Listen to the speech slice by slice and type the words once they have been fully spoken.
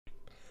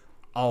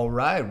All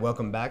right,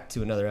 welcome back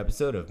to another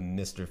episode of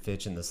Mr.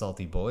 Fitch and the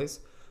Salty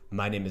Boys.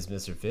 My name is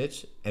Mr.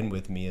 Fitch, and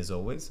with me, as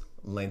always,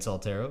 Lane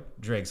Saltero,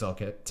 Drake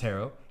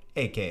Saltero,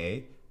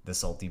 aka the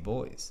Salty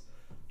Boys.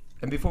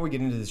 And before we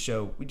get into the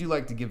show, we do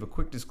like to give a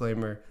quick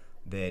disclaimer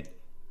that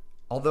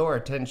although our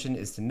intention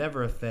is to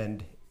never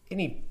offend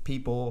any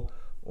people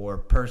or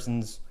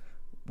persons,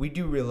 we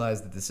do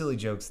realize that the silly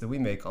jokes that we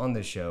make on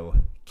this show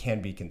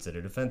can be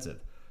considered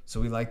offensive.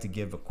 So we like to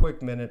give a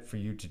quick minute for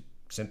you to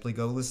simply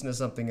go listen to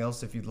something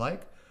else if you'd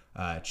like.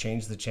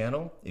 Change the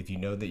channel if you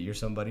know that you're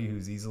somebody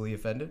who's easily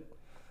offended.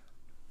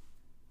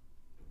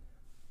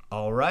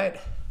 All right,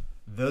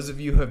 those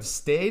of you who have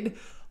stayed,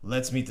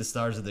 let's meet the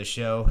stars of the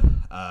show.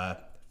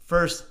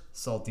 First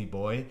Salty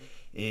Boy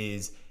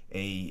is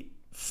a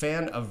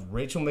fan of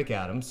Rachel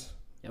McAdams.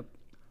 Yep.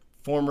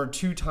 Former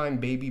two-time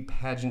baby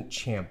pageant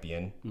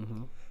champion.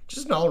 Mm-hmm.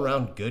 Just an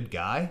all-around good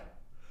guy.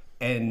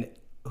 And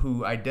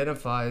who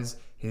identifies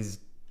his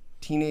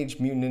Teenage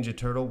Mutant Ninja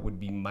Turtle would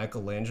be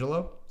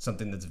Michelangelo.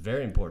 Something that's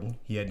very important.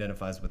 He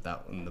identifies with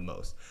that one the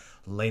most.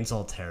 Lane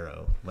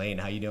Saltero. Lane,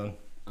 how you doing?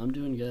 I'm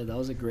doing good. That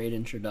was a great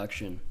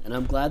introduction, and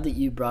I'm glad that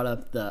you brought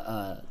up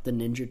the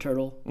Ninja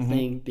Turtle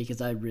thing because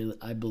I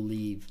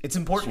believe it's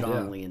important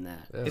strongly in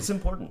that. Yeah. It's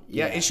important.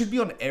 Yeah, it should be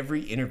on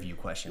every interview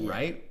question,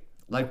 right?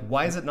 Like,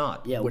 why is it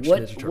not? Yeah, what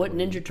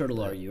Ninja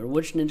Turtle are you, or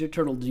which Ninja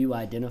Turtle do you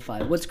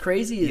identify? What's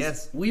crazy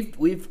is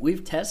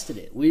we've tested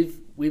it.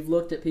 We've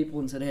looked at people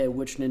and said, hey,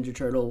 which Ninja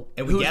Turtle?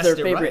 And we who's guessed their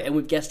it favorite? right. And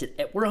we've guessed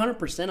it. We're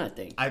 100%, I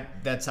think.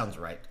 That sounds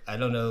right. I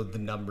don't know the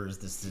numbers,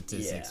 the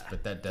statistics,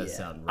 but that does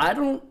sound right. I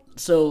don't.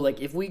 So,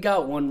 like, if we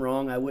got one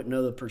wrong, I wouldn't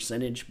know the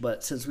percentage.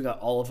 But since we got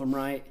all of them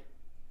right,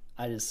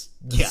 I just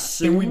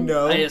assume, we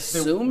know. I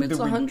assume it's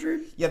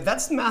 100. Yeah,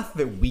 that's math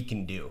that we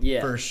can do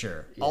for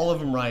sure. Yeah. All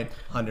of them right,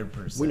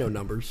 100%. We know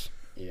numbers.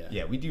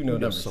 Yeah, we do know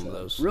numbers. Some of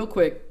those. Real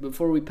quick,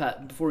 before we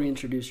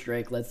introduce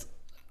Drake, let's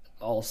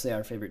all say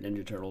our favorite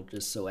Ninja Turtle,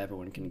 just so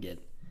everyone can get.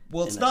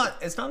 Well, it's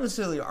not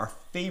necessarily our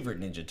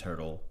favorite Ninja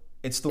Turtle.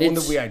 It's the one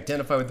that we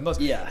identify with the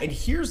most. Yeah. And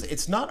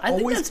it's not I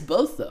always. I think that's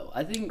both, though.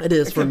 I think it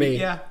is for me.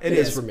 Yeah, it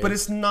is for me. But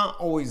it's not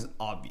always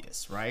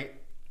obvious, right?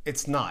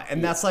 It's not.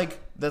 And that's like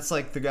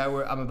the guy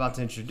I'm about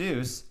to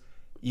introduce.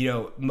 You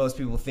know, most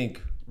people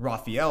think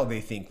Raphael, they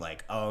think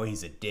like, oh,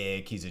 he's a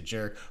dick, he's a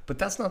jerk. But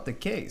that's not the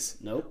case.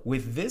 Nope.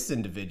 With this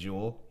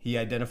individual, he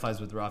identifies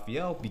with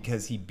Raphael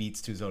because he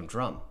beats to his own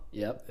drum.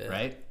 Yep. Yeah.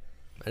 Right?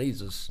 And he's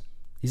just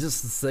the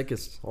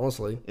sickest,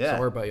 honestly. Yeah.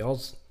 Sorry about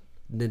y'all's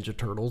Ninja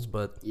Turtles,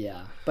 but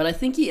yeah. But I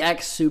think he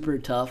acts super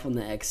tough on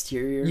the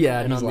exterior.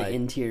 Yeah, and he's on like the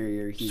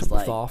interior, he's super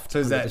like soft. So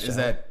is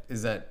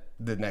that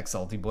the next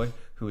Salty Boy,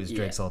 who is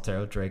Drake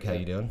Saltero? Drake, how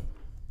you doing?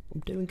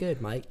 I'm doing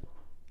good, mate.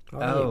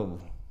 Oh,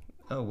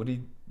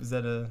 is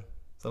that a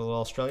little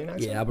Australian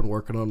accent? Yeah, I've been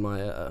working on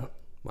my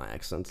my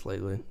accents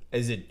lately.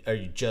 Are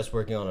you just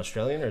working on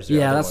Australian, or is there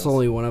Yeah, other that's ones? the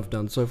only one I've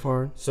done so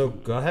far. So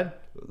go ahead.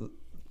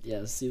 Yeah,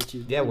 let's see what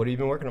you. Yeah, what have you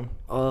been working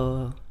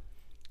on?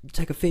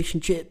 Take a fish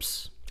and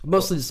chips.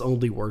 Mostly just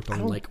only worked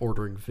on like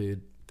ordering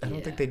food. I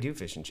don't think they do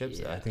fish and chips.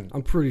 I think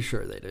I'm pretty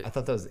sure they do. I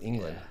thought that was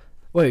England.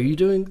 Wait, are you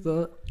doing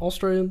the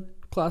Australian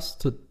class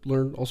to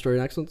learn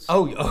Australian accents?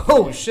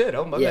 Oh shit!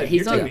 Oh my Yeah, bad.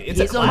 he's on. It's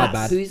a class. My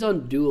bad. He's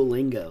on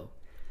Duolingo.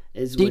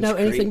 Do you know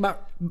anything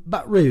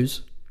about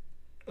roos?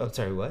 Oh,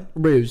 sorry, what?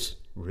 Roos.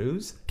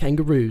 Ruse?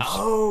 Kangaroos.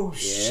 Oh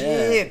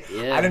shit!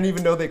 Yeah. I didn't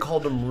even know they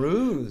called them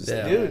ruse,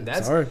 Yeah, dude.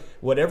 That's sorry.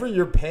 whatever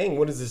you're paying.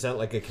 What is this at?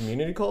 Like a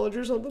community college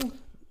or something?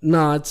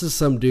 Nah, it's just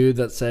some dude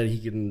that said he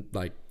can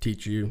like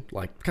teach you,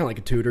 like kind of like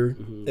a tutor.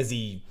 Mm-hmm. Is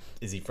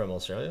he from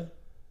Australia?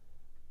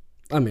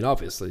 I mean,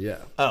 obviously, yeah,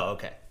 Oh,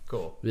 okay,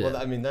 cool. Yeah. Well,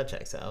 I mean that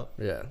checks out.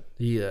 yeah.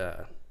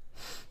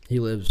 He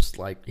lives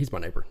like he's my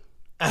neighbor.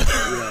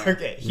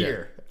 Okay,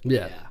 here.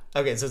 Yeah,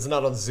 Okay, so it's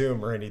not on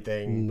Zoom or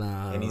anything.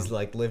 Nah. And he's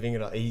like living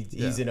in.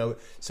 He's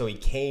so he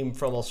came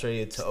from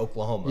Australia to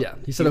Oklahoma. yeah.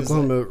 He said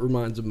Oklahoma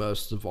reminds him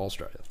most of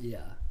Australia.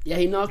 Yeah,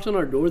 he knocked on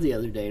our door the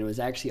other day, and it was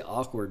actually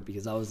awkward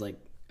because I was like,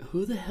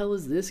 "Who the hell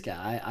is this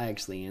guy?" I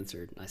actually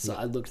answered.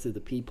 I looked through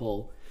the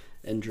peephole,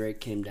 and Drake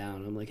came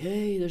down. I'm like,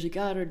 "Hey, there's a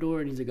guy at our door,"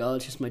 and he's like, "Oh,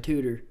 it's just my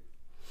tutor."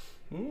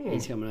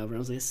 He's coming over, and I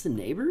was like, "This is the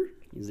neighbor?"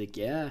 He's like,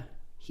 "Yeah,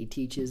 he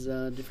teaches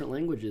different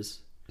languages."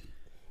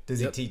 Does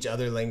he teach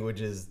other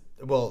languages?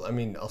 Well, I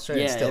mean,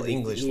 Australian's still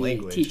English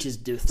language. He teaches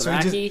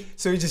Dothraki,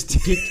 So he just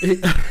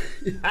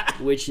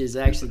which is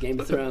actually Game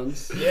of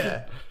Thrones.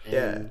 yeah.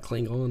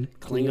 Klingon.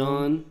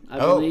 I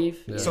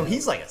believe. Yeah. So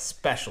he's like a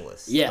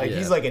specialist. Yeah.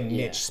 He's like a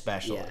niche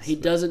specialist. Yeah, he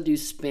doesn't do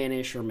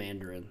Spanish or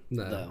Mandarin,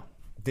 though.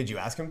 Did you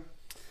ask him?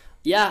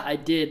 Yeah, I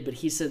did, but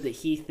he said that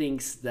he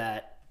thinks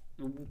that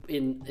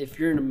if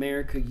you're in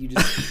America, you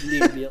just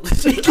need to be able to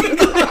speak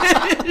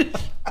English.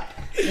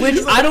 Which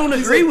I don't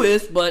agree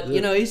with, but,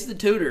 he's the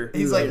tutor.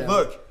 He's like,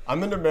 look,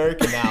 I'm in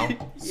America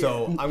now,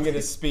 so I'm going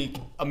to speak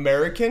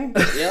American,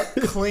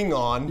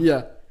 Klingon,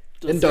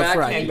 and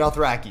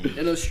Dothraki.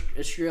 An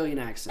Australian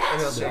accent.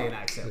 An Australian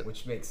accent,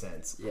 which makes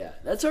sense. Yeah,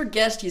 that's our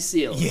guest,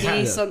 Yaceel. Yeah.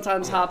 He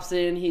sometimes hops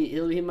in.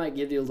 He might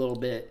give you a little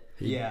bit.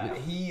 Yeah,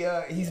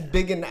 he's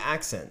big into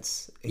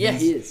accents. Yeah,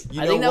 he is.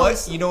 You I know think that what?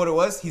 was- You know what it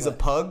was? He's a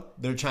pug.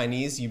 They're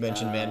Chinese. You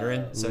mentioned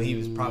Mandarin, so he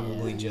was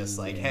probably just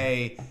like,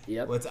 "Hey,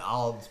 Yep.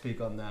 I'll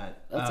speak on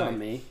that." That's on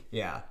me.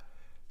 Yeah,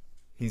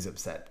 he's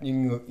upset.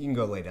 You can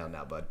go lay down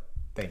now, bud.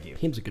 Thank you.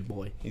 Him's a good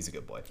boy. He's a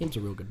good boy. Him's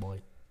a real good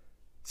boy.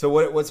 So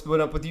what's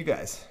been up with you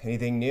guys?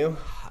 Anything new?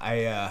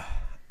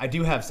 I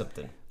do have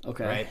something.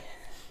 Okay. Right.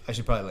 I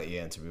should probably let you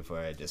answer before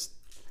I just.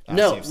 ask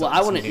No, you if well,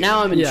 I want something's to. new.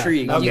 Now I'm Yeah.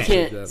 intrigued. Okay. You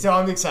can't. So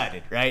I'm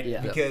excited, right?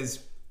 Yeah. Because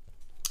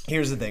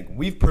here's the thing: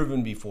 we've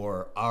proven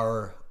before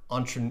our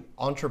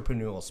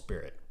entrepreneurial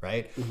spirit,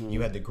 right?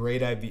 You had the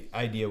great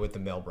idea with the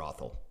male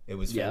brothel. It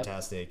was Yep.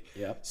 fantastic.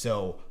 Yep.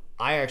 So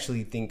I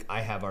actually think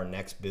I have our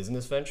next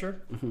business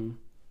venture, and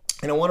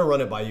I want to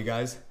run it by you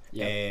guys.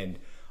 Yep. And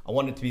I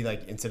want it to be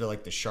like, instead of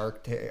like the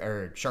Shark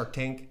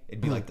Tank,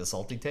 it'd be like the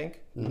Salty Tank.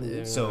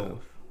 So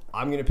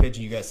I'm gonna pitch.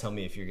 You guys tell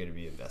me if you're gonna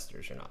be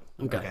investors or not.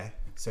 Okay.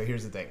 So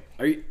here's the thing.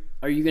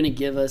 Are you going to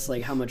give us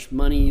like how much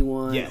money you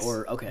want? Yes.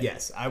 Or okay.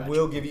 Yes, I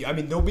will give you. I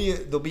mean, there'll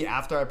be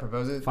after I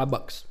propose it.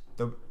 $5.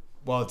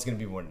 Well, it's gonna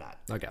be more than that.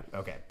 Okay.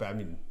 Okay, but I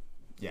mean,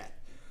 yeah.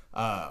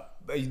 But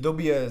there'll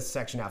be a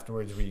section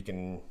afterwards where you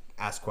can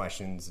ask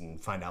questions and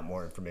find out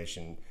more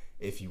information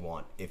if you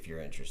want, if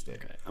you're interested.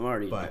 Okay. I'm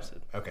already But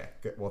interested. okay,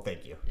 good. Well,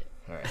 thank you.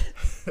 All right.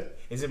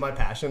 Is it my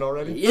passion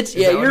already? It's Is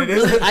yeah. that what You're it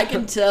is? really, I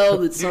can tell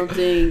that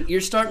something. You're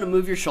starting to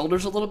move your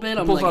shoulders a little bit.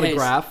 I'm Pulls like, out a hey,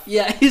 graph.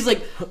 Yeah. He's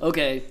like,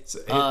 okay.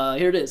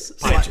 Here it is.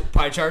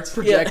 Pie charts.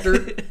 Projector.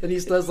 And he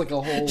does like a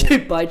whole.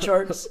 Pie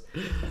charts.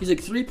 He's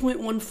like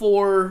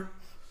 3.14,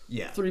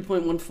 Yeah.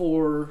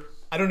 3.14.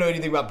 I don't know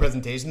anything about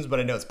presentations,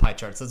 but I know it's pie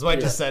charts. That's why I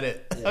just said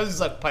it. I was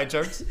just like, pie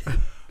charts.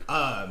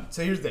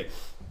 So here's the thing.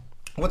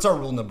 What's our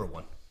rule number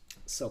one?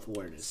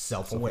 Self-awareness.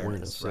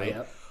 Self-awareness, right?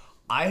 Yep.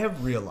 I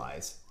have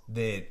realized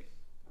that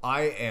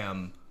I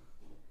am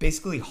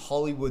basically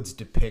Hollywood's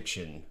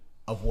depiction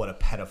of what a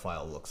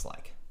pedophile looks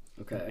like.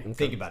 Okay.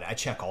 Think about it. I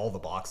check all the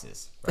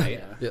boxes, right?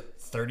 Yeah. Yep.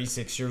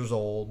 36 years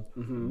old,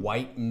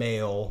 white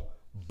male,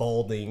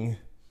 balding,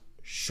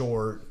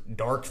 short,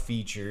 dark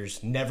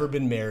features, never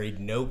been married,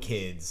 no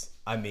kids.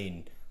 I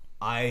mean,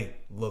 I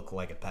look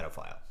like a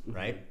pedophile,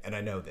 right? And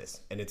I know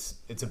this, and it's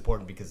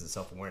important because of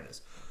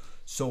self-awareness.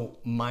 So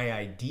my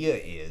idea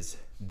is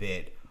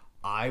that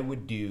I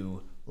would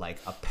do like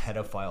a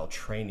pedophile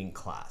training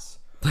class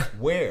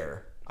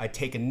where I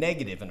take a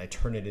negative and I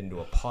turn it into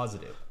a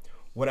positive.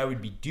 What I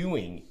would be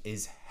doing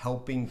is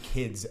helping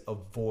kids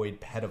avoid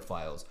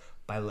pedophiles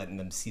by letting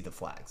them see the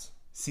flags,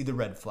 see the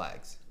red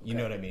flags. You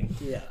know what I mean?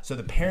 Yeah. So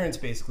the parents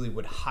basically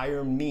would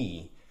hire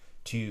me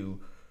to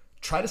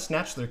try to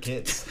snatch their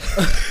kids.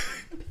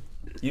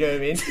 You know what I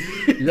mean?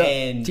 Yeah,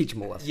 And teach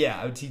 'em a lesson.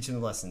 Yeah, I would teach them a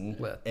lesson.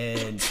 Yeah.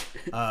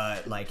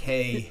 And like,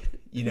 hey,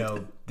 you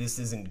know, this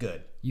isn't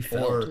good. You Or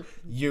failed.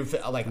 you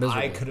like, I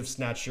Miserably. could have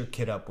snatched your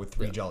kid up with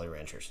 3 Jolly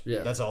Ranchers. Yeah.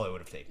 That's all it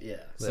would have taken.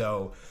 Yeah.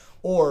 So,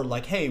 or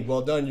like, hey,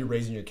 well done, you're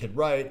raising your kid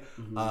right.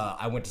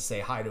 I went to say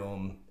hi to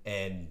them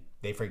and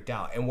they freaked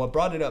out. And what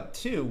brought it up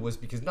too was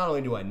because not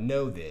only do I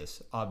know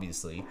this,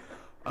 obviously,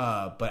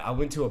 but I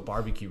went to a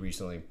barbecue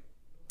recently.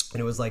 And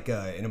it was like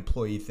an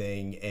employee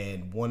thing,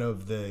 and one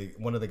of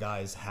the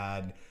guys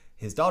had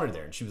his daughter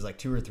there, and she was like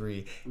 2 or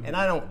 3. And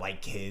I don't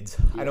like kids.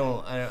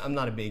 I'm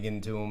not a big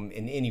into them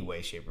in any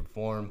way, shape, or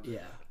form.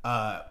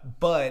 Yeah.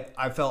 But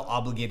I felt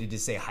obligated to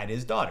say hi to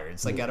his daughter.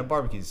 It's like at a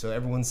barbecue, so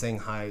everyone's saying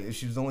hi.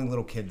 She was the only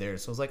little kid there,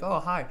 so I was like, "Oh,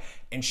 hi!"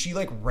 And she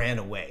like ran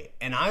away,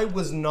 and I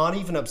was not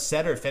even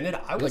upset or offended.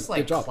 I was Like,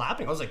 like good job.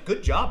 clapping. I was like,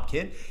 "Good job,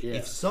 kid! Yeah.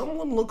 If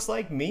someone looks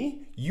like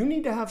me, you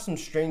need to have some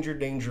stranger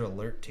danger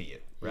alert to you,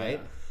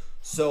 right?" Yeah.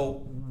 So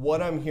what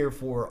I'm here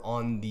for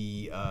on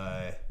the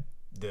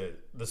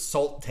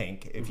salt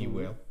tank, if you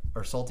will,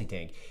 or salty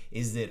tank,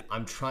 is that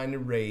I'm trying to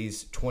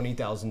raise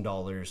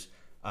 $20,000,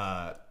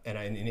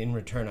 and in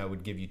return I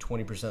would give you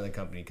 20% of the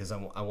company because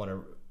I want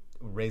to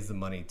raise the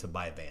money to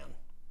buy a van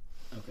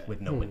Okay. with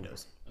no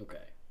windows.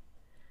 Okay.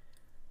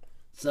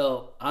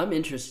 So I'm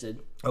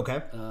interested. Okay.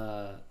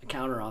 A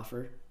counter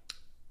offer.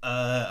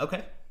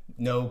 Okay.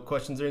 No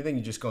questions or anything.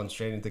 You just going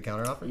straight into the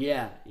counter offer.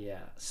 Yeah.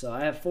 So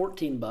I have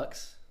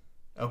 $14.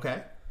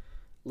 Okay.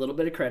 A little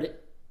bit of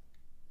credit.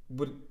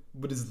 What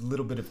does a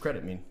little bit of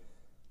credit mean?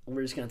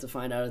 We're just gonna have to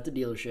find out at the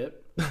dealership.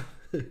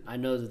 I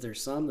know that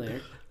there's some there.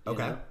 you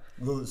Okay.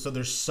 know. So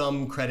there's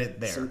some credit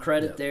there. Some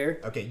credit there.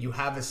 Okay, you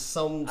have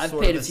some I've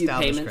sort paid of a few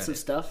established payments credit. of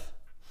stuff.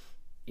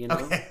 You know.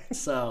 Okay.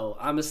 So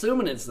I'm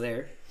assuming it's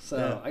there. So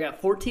Yeah. I got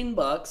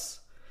 $14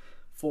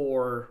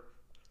 for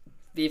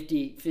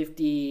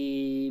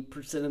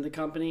 50% of the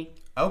company.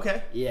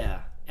 Okay.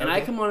 Yeah. And I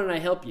Okay. come on and I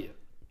help you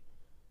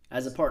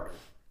as a partner.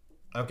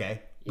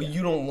 Okay. But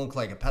you don't look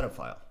like a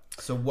pedophile.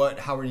 So what?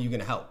 How are you going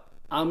to help?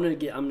 I'm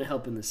gonna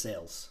help in the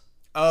sales.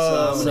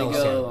 Oh, So I'm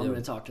gonna sales, I'm yeah.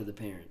 gonna talk to the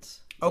parents.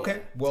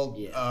 okay. Well,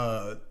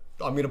 Yeah.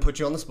 I'm going to put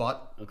you on the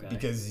spot. Okay.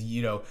 Because,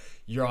 you know,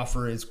 your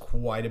offer is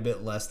quite a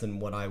bit less than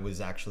what I was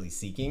actually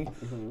seeking.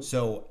 Mm-hmm.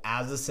 So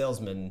as a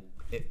salesman,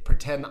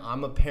 pretend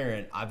I'm a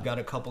parent. I've got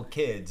a couple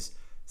kids.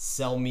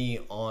 Sell me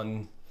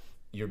on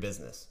your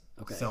business.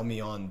 Okay. Sell me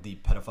on the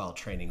pedophile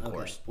training Okay.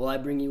 course. Well, I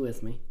bring you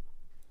with me,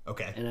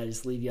 Okay. and I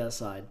just leave you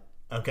outside.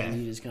 Okay. And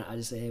you just I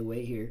just say, hey,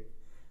 wait here,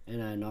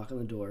 and I knock on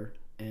the door,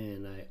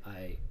 and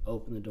I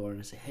open the door, and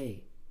I say,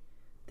 hey,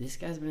 this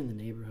guy's been in the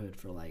neighborhood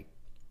for like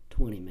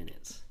 20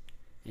 minutes,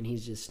 and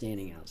he's just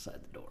standing outside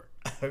the door.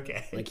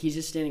 Okay. Like, he's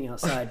just standing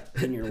outside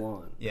in your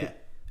lawn. Yeah.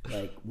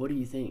 Like, what do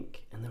you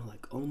think? And they're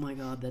like, oh my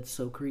God, that's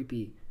so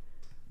creepy.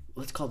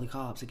 Let's call the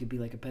cops. It could be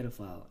like a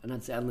pedophile. And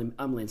I'd say,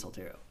 I'm Lance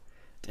Altero.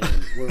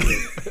 And we're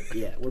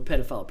we're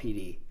pedophile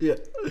PD. Yeah.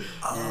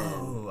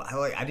 Oh,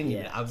 I didn't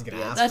even. I was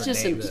gonna ask. That's for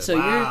just names. so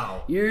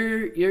Wow.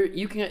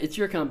 you can. It's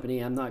your company.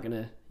 I'm not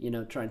gonna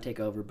try and take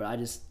over. But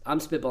I'm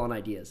spitballing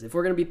ideas. If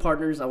we're gonna be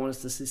partners, I want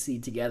us to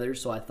succeed together.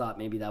 So I thought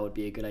maybe that would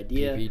be a good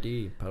idea.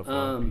 PD.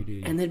 Pedophile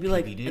PD. And they'd be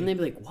like,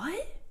 PVD?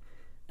 what?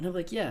 And I'm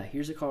like, yeah,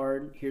 here's a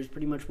card. Here's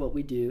pretty much what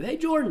we do. Hey,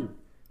 Jordan,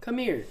 come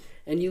here.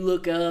 And you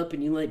look up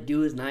and you like do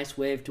his nice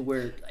wave to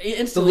where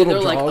instantly they're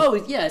little like, jog. oh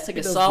yeah, it's like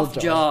a does soft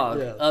little jog,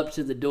 jog yeah. up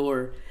to the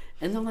door.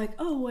 And they're like,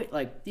 oh wait,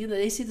 like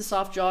they see the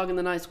soft jog and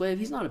the nice wave.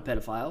 He's not a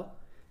pedophile,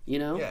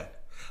 Yeah.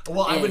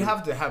 Well, I would And-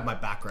 have to have my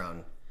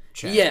background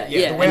check. Yeah.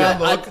 The way And I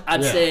look.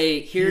 I'd say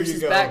here's you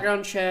his go.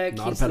 background check.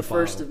 Not a He's the pedophile.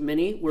 first of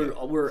many.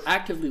 We're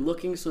actively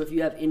looking. So if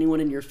you have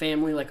anyone in your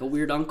family, like a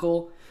weird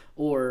uncle,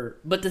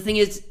 but the thing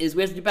is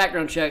we have to do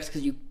background checks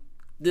because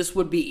this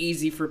would be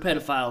easy for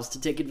pedophiles to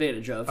take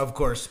advantage of. Of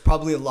course,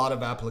 probably a lot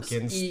of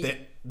applicants that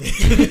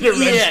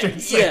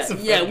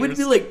Yeah. We'd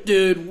be like,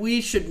 dude,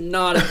 we should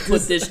not have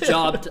put this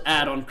job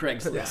ad on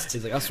Craigslist.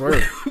 He's like, I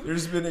swear.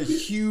 There's been a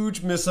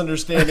huge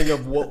misunderstanding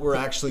of what we're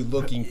actually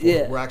looking for.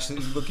 Yeah. We're actually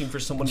looking for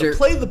someone to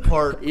play the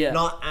part, Yeah.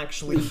 not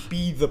actually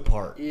be the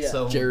part. Yeah.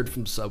 So Jared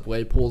from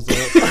Subway pulls up.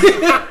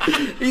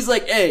 He's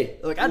like, hey,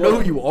 Like, I know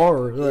who you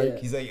are. Like,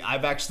 he's like,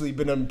 I've actually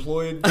been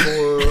employed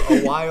for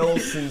a while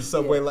since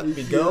Subway let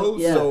me go.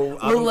 yeah. So We're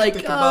I'm like,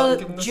 thinking about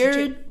giving this a chance.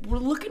 Jared, we're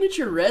looking at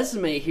your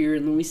resume here,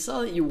 and we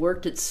saw that you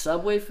worked at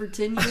Subway for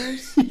 10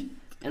 years.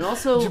 And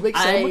also, Did you make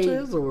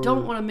sandwiches, or-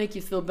 don't want to make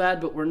you feel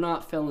bad, but we're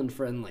not felon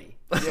friendly.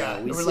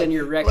 Yeah, We we're see like- on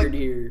your record like,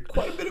 here.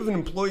 Quite a bit of an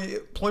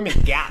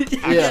employment gap,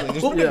 actually. Yeah.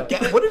 There's been Yeah. a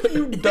gap. What have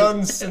you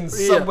done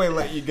since Yeah. Subway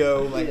let you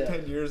go like Yeah.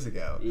 10 years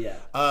ago? Yeah.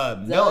 The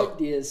No.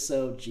 idea is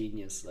so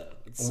genius, though.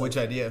 It's so Which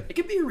idea? It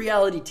could be a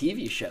reality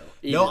TV show.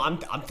 No, even.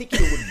 I'm thinking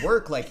it would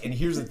work. Like, and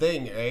here's the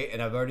thing, right?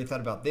 And I've already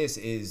thought about this: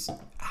 is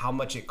how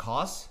much it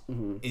costs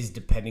is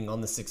depending on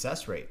the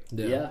success rate.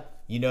 Yeah.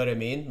 You know what I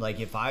mean? Like,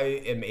 if I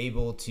am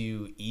able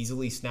to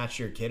easily snatch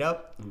your kid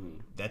up,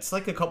 that's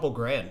like a couple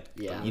grand.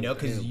 Yeah. You know,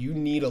 because you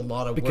need a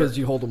lot of because work.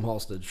 you hold them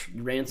hostage.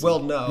 You ransom. Well,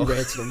 no,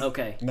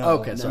 Okay. no,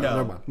 Okay, sorry. no.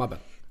 Never mind. My bad.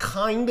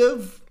 Kind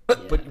of,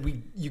 but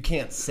you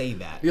can't say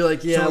that. You're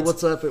like, yeah, So it's-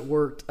 what's up? It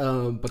worked.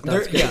 But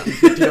that's There- yeah.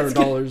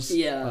 $1,500.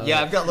 Yeah.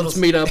 Yeah, I've got little. Let's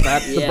meet up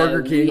at the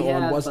Burger King we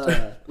on have,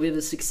 Western. we have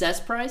a success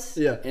price,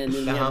 Yeah. and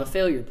then we have a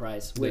failure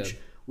price, which Yeah.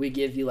 we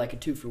give you like a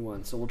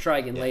 2-for-1. So we'll try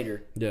again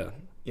later. Yeah.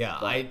 Yeah,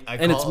 I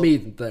And it's call- me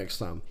the next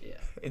time. Yeah.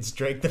 It's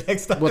Drake the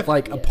next time. With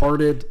like a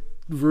parted,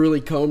 really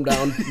combed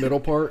down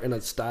middle part and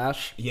a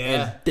stash. Yeah.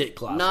 And thick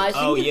glasses. No, I think,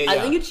 Oh, yeah, I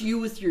yeah. think it's you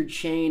with your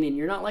chain, and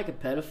you're not like a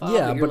pedophile,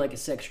 Yeah, but you're but- like a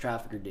sex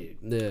trafficker dude.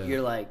 Yeah.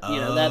 You're like,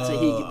 that's a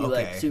he could be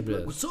like okay. super. Yeah.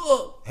 Like, what's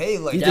up? Hey,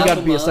 like, You think Dap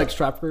I'd be a him sex up.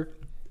 trafficker?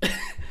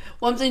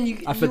 Well, I'm saying you.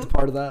 I fit the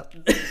part of that.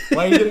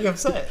 why are you getting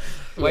upset?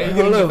 Why are you I don't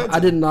getting know. defensive? I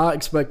did not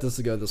expect this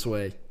to go this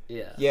way.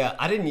 Yeah. Yeah,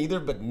 I didn't either,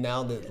 but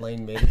now that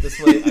Lane made it this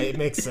way, it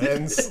makes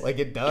sense. Like,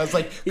 it does.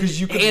 Like, because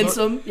you can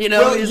Handsome, you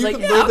know, he's like,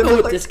 can yeah, learn I'll that, go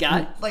with like, this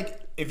guy. Like,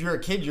 if you're a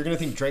kid, you're gonna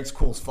think Drake's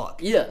cool as fuck.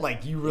 Yeah.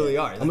 Like, you really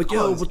are. I'm like,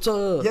 yo, what's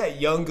up? Yeah,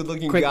 young,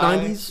 good-looking Quick guy.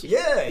 90s?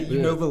 Yeah, you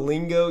Yeah. know the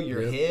lingo.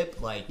 You're hip.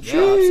 Like, yeah.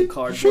 Drops a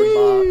cardboard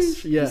box.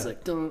 Sheesh. Yeah. He's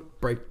like, dun,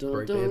 Break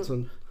dun,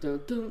 dancing.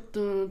 dun, dun,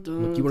 dun,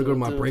 dun, Like, you want to go to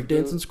my dun, break dun,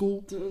 dancing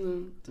school?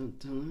 dun, dun,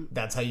 dun.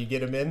 That's how you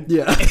get him in.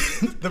 Yeah.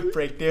 The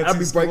breakdancing. I'd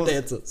be schools,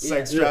 breakdancing.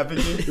 Sex Yeah.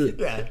 trafficking.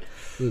 Yeah.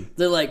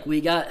 They're like,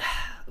 we got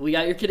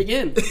your kid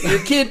again. Your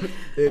kid.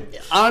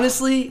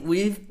 Honestly,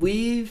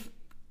 we've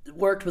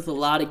worked with a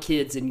lot of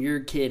kids, and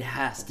your kid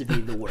has to be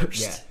the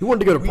worst. Yeah. You wanted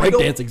to go to We break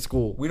don't- dancing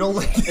school. We don't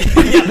like.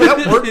 Yeah,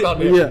 that worked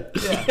on him. Yeah.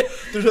 Yeah.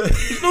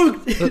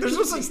 There's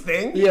no such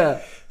thing.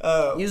 Yeah.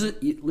 Use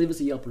it. Leave us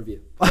a Yelp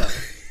review.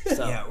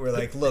 So, Yeah, we're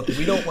like, look,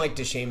 we don't like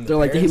to shame the They're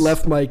like,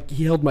 parents.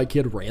 he held my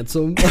kid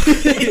ransom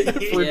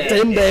for Yeah.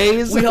 10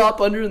 days. we hop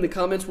under in the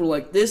comments. We're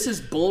like, this is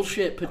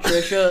bullshit,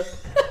 Patricia.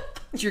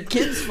 It's your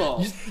kid's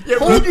fault.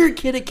 Hold your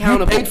kid You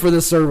accountable. paid for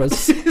this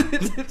service.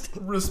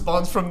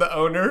 Response from the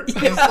owner is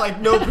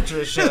like, no,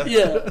 Patricia.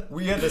 Yeah.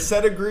 We had a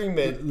set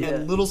agreement,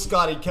 and little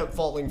Scotty kept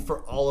falling for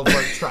all of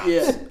our traps.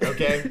 Yeah.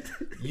 Okay.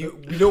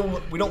 We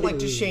don't like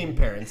to shame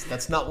parents.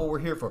 That's not what we're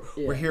here for.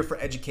 We're here for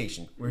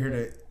education. We're here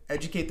to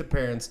educate the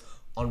parents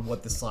on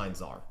what the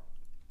signs are.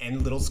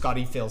 And little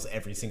Scotty fails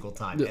every single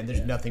time, and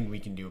there's nothing we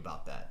can do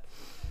about that.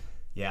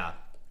 Yeah.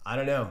 I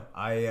don't know.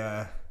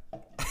 I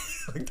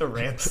like the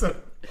ransom.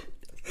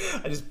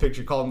 I just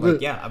picture calling like,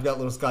 yeah, I've got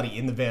little Scotty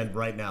in the van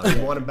right now.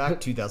 You want him back?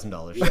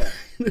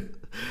 $2,000.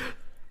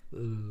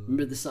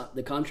 Remember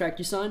the contract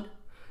you signed?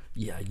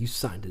 Yeah, you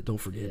signed it. Don't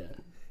forget. Yeah.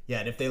 Yeah,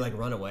 and if they like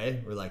run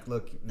away, we're like,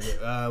 look,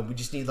 we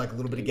just need like a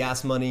little bit of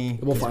gas money.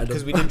 We'll find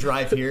because them. we did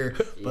drive here,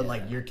 but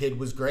like your kid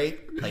was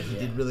great. Like he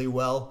did really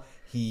well.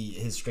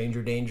 His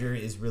stranger danger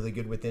is really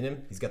good within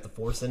him. He's got the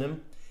force in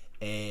him,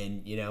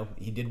 and you know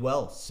he did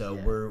well. So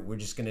we're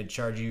just gonna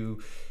charge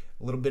you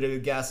a little bit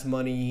of gas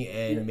money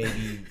and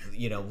maybe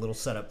a little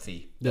setup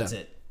fee. That's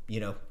it.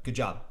 Good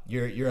job.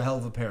 You're a hell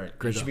of a parent.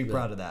 You should be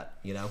proud of that.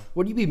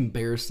 Would you be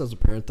embarrassed as a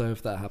parent though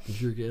if that happened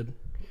to your kid?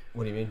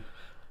 What do you mean?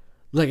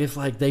 Like if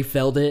like they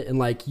failed it and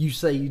like you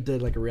say you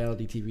did like a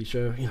reality TV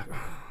show, you're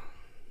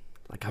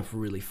like I've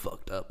really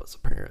fucked up as a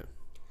parent.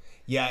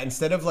 Yeah,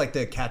 instead of like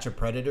the Catch a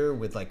Predator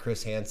with like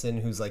Chris Hansen,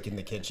 who's like in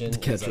the kitchen,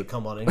 he's like,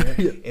 come on in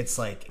here. It's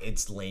like,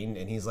 it's Lane,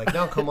 and he's like,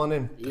 no, come on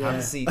in, have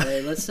a seat.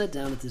 Hey, let's sit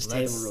down at this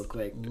table real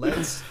quick.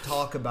 Let's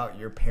talk about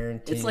your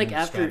parenting It's like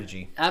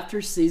strategy.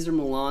 after Cesar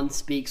Millan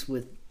speaks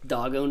with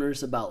dog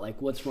owners about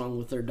like what's wrong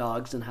with their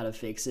dogs and how to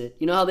fix it.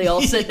 You know how they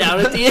all sit down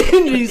at the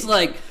end and he's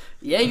like,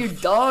 yeah, your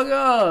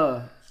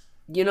dog,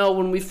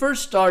 when we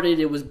first started,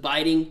 it was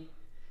biting.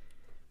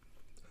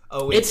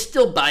 Oh, wait. It's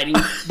still biting,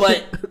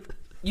 but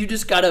you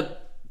just gotta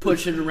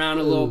push it around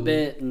a little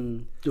bit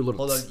and Do a little.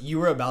 Hold on, you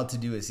were about to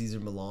do a Cesar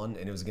Millan,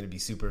 and it was going to be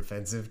super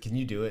offensive. Can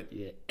you do it?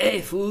 yeah.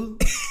 Hey, fool.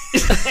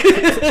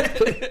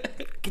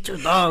 Get your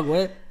dog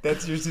wet.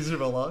 That's your Cesar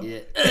Millan? Yeah.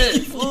 Hey,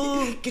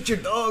 fool. Get your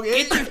dog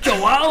in. Get your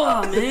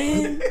chihuahua,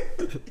 man.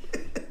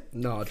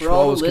 No, For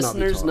all chihuahuas cannot be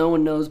listeners, taught. no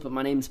one knows, but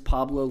my name's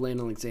Pablo Lane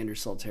Alexander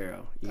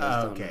Soltero. You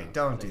guys don't Okay, know.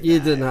 don't do that. You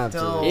didn't have to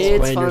Don't. It's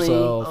explain funny.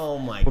 yourself. Oh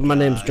my Well, my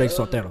name's God. Drake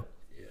Soltero.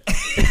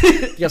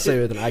 You gotta say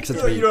it with an accent.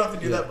 No, you don't have to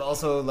do that, but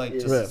also like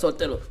just Yeah.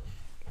 Soltero.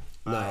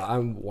 No,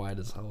 I'm white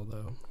as hell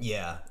though.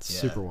 yeah.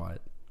 Super white.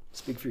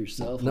 Speak for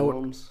yourself, No-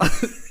 Holmes.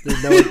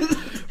 There's no.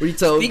 What you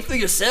tell Speak for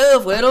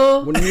yourself,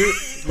 Widow. when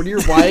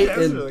you're white That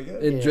was and, really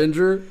good. and Yeah.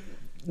 ginger,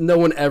 no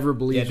one ever Yeah,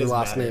 believes it your doesn't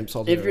last matter. name.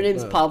 Soltero. If your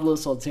name's No. Pablo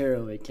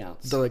Soltero, it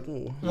counts. They're like,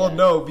 Well,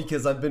 no,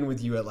 because I've been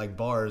with you at like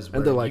bars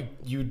where they're like-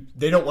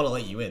 they don't want to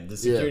let you in the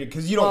security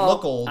because you don't Well,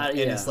 look old, and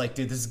yeah. it's like,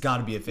 dude, this has got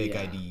to be a fake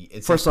Yeah. ID.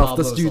 It's first like off,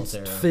 this Pablo dude's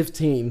Soltero.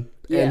 15,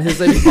 Yeah. and his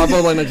name's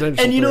Pablo Alexander.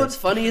 And you know Soltero. what's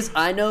funny is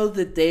I know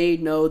that they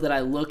know that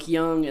I look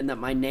young and that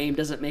my name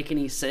doesn't make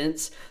any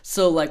sense.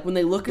 So like when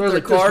they look at They're their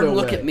like, "There's card no and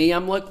look way." at me,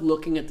 I'm like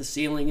looking at the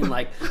ceiling and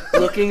like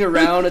looking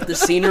around at the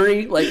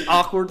scenery like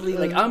awkwardly.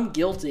 Like I'm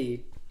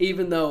guilty,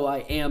 even though I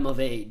am of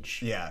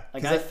age. Yeah,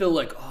 Like 'cause I feel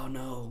like, oh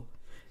no,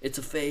 it's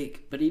a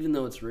fake. But even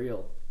though it's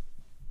real.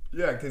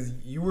 Yeah, because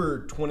you were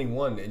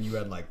 21 and you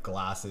had like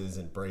glasses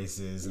and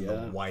braces and Yeah.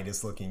 the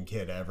whitest looking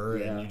kid ever,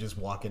 Yeah. and you just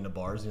walk into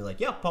bars and you're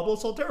like, yeah, Pablo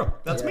Soltero,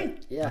 that's me.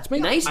 Yeah. That's me.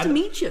 Nice to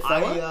meet you,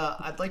 fella.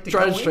 I'd like to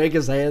try go to in. shake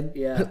his hand.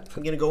 Yeah.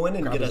 I'm gonna go in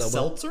and get a his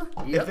elbow. seltzer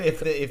Yep.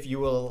 if you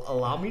will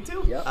allow me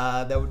to. Yep.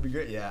 That would be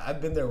great. Yeah,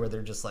 I've been there where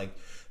they're just like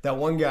that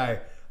one guy.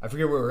 I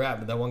forget where we're at,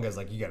 but that one guy's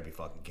like, "You gotta be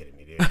fucking kidding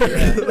me,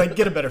 dude! Like,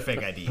 get a better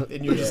fake ID."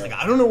 And you're just like,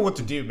 "I don't know what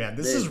to do, man.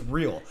 This is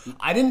real.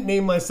 I didn't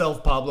name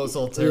myself Pablo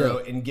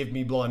Soltero and give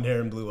me blonde hair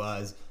and blue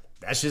eyes.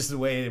 That's just the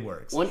way it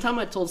works." One time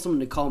I told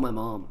someone to call my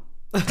mom.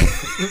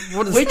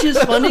 Which is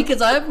funny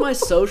because I have my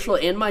social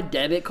and my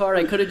debit card.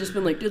 I could have just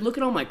been like, dude, look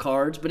at all my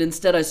cards. But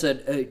instead I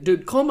said, hey,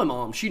 dude, call my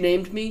mom. She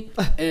named me.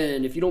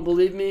 And if you don't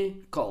believe me,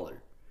 call her.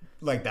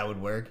 Like that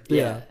would work.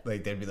 Yeah.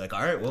 Like they'd be like,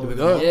 "All right, well,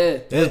 go. Yeah.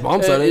 His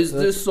mom Hey, said it. is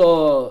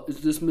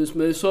this Miss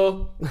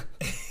Mesa?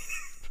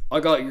 I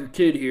got your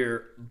kid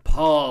here,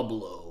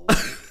 Pablo.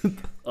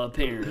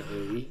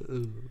 Apparently.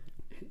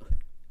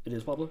 It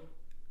is Pablo?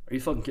 Are you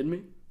fucking kidding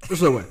me?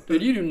 There's no way.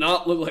 Dude, you do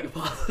not look like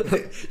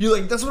Pablo. You're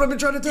like, that's what I've been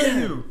trying to tell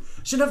you.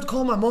 Shouldn't have to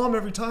call my mom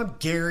every time,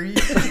 Gary.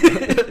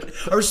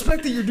 I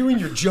respect that you're doing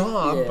your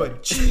job, Yeah.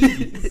 but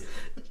geez.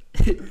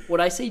 Would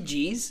I say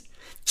G's?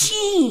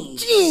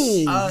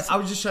 Jeez. I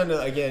was just trying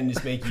to, again,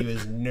 just make you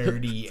as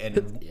nerdy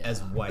and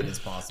as white as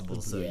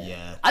possible. So,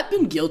 yeah. I've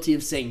been guilty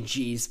of saying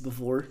G's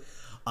before.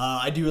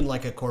 I do in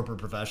like a corporate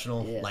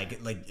professional, Yeah. like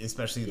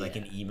especially like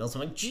in emails.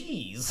 I'm like,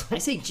 geez. I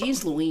say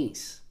G's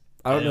Louise.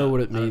 I don't know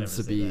what it I don't means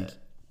ever to say be that.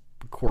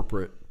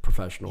 corporate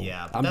professional.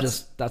 Yeah, but I'm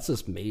that's- that's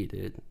just me,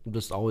 dude. I'm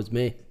just always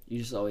me. You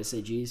just always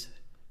say G's.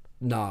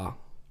 Nah,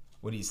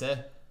 What do you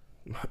say?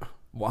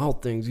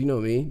 wild things. You know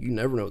me. You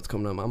never know what's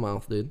coming out of my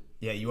mouth, dude.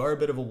 Yeah, you are a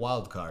bit of a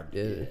wild card.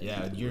 Yeah.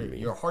 Yeah,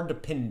 you're hard to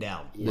pin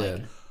down. Yeah.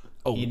 Like,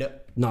 Oh, you know,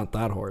 not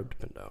that hard to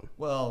pin down.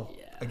 well,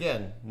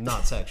 again,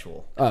 not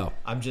sexual. Oh,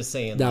 I'm just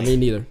saying, nah, like, me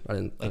neither. I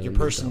didn't. I like your didn't do that.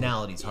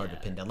 personality's hard to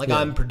pin down. Like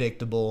I'm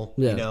predictable.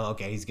 Yeah. You know,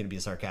 okay, he's gonna be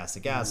a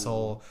sarcastic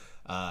asshole.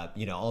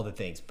 All the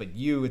things. But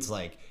you, it's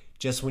like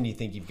just when you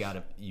think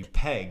you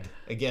pegged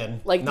again,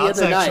 Like not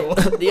the other sexual,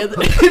 night.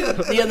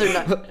 The other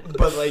night.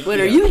 but like, Wait,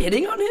 are you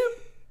hitting on him?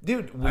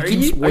 dude? Are you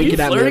you waking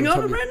at me flirting every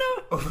on him time right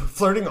now?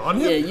 flirting on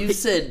him? Yeah, you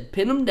said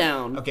pin him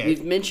down. Okay.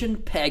 You've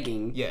mentioned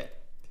pegging. Yeah.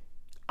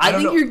 I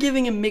don't think know. you're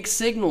giving him mixed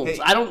signals. Hey.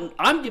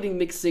 I'm getting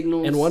mixed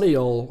signals. And one of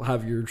y'all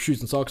have your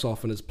shoes and socks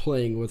off and is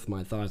playing with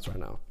my thighs right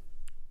now.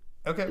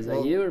 Okay. Is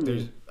that you or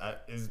me?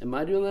 there's- Am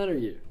I doing that or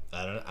you?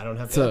 I don't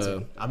have to So-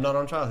 answer. I'm not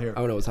on trial here. I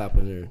don't know what's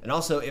happening here. And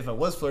also, if I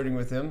was flirting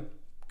with him,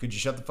 Could you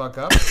shut the fuck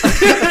up?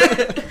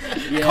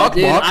 Yeah, Cock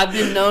dude, block? I've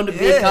been known to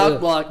be a cock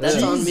block.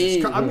 That's on me.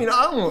 Jesus Christ. I mean,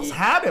 I almost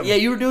had him. Yeah,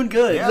 you were doing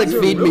good. Yeah. Like,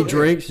 You're feed me rude.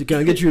 drinks. Can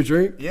I get you a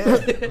drink? Yeah.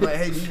 Like,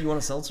 hey, dude, you want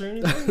a seltzer or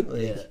anything?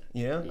 Like, Yeah.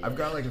 You know, I've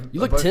got like You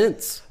look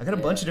tense. I got a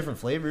bunch of different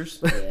flavors.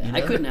 Yeah, you I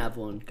know? couldn't have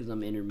one because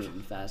I'm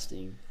intermittent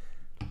fasting.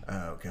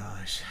 Oh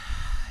gosh.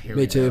 Here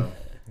Me we too. go.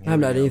 I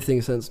haven't had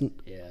anything since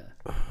Yeah.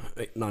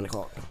 9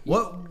 o'clock.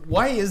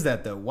 Why is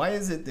that though? Why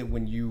is it that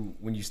when you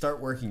start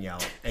working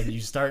out and you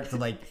start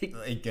to I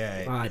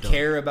don't.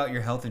 care about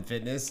your health and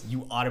fitness,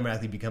 you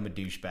automatically become a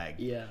douchebag?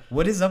 Yeah.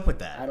 What is up with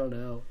I that? don't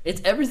know.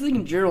 It's everything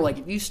in general. Like,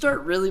 if you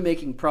start really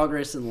making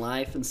progress in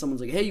life and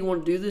someone's like, hey, you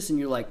want to do this? And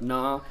you're like,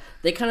 nah.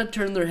 They kind of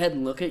turn their head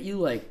and look at you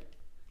like...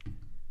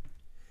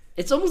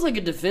 It's almost like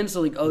a defense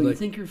of like, oh, you Like,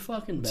 think you're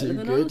fucking better Too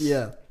than good? us?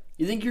 Yeah.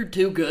 You think you're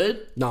too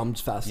good? No, I'm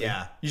just fasting.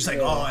 Yeah, you're just like,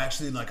 oh,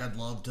 actually, like I'd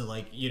love to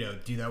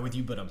do that with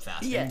you, but I'm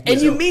fasting. Yeah,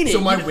 and you mean it. So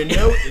my You-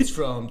 window is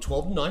from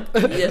 12 to 9,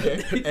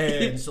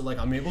 okay? And so like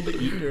I'm able to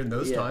eat during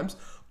those Yeah. times.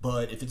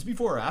 But if it's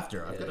before or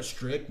after, I've got a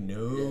strict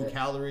no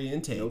calorie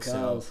intake. No so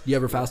cows. You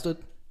ever fasted?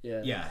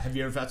 Yeah. yeah, have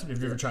you ever fasted? Have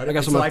you ever tried it? got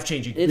It's so much- life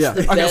changing. It's Yeah,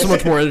 the I got so best-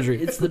 much more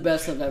energy. It's the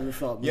best I've ever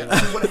felt. in my Yeah,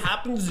 life. so what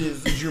happens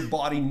is your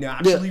body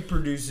naturally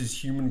produces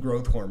human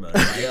growth hormone,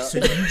 right? So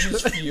you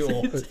just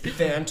feel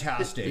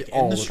fantastic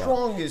All and the the time.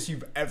 strongest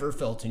you've ever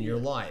felt in your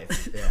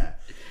life. Yeah,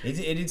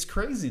 it's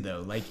crazy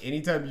though. Like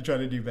anytime you try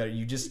to do better,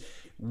 you just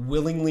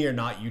willingly or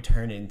not, you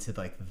turn into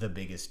like the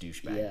biggest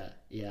douchebag. Yeah,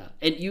 yeah.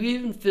 And you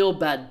even feel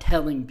bad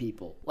telling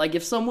people. Like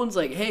if someone's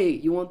like, "Hey,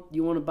 you want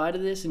a bite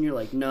of this?" and you're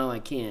like, "No, I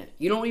can't."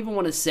 You don't even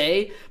want to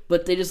say,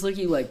 but they just look at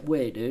you like,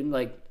 "Wait, dude,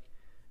 like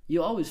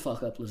you always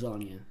fuck up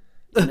lasagna."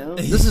 You know?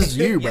 This is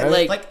you, bro. Yeah,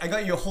 Like- like I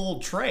got you a whole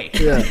tray,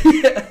 yeah.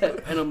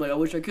 And I'm like, "I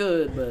wish I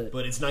could, but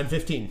but it's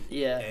 9:15.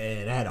 Yeah.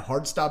 and I had a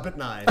hard stop at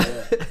 9.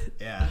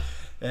 Yeah.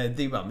 Think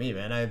about me,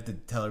 man. I have to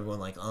tell everyone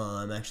like, oh,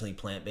 I'm actually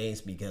plant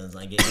based because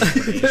I get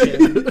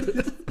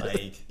information.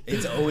 Like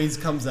it always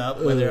comes up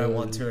whether I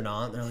want to or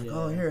not. They're like,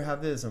 oh, here,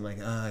 have this. I'm like,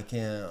 I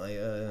can't. Like,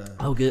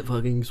 I'll get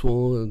fucking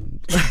swollen.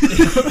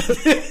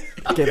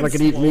 Can't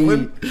fucking eat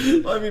swollen.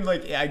 meat. Well, I mean,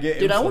 like, yeah, I get.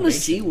 dude, I want to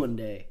inflammation. see one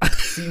day.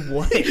 See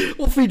what?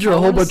 We'll feed you I a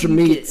whole wanna bunch of see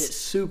it meats. It's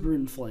super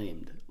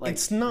inflamed. Like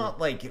It's not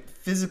like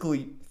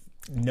physically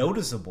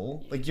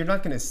noticeable. Like you're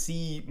not gonna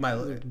see my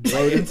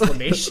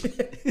inflammation.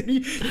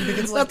 You think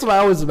it's like That's what I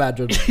always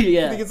imagined. I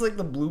yeah. think it's like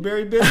the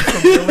blueberry bit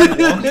from Willy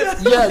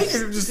Wonka. Yes.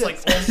 You're just like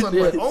all of a sudden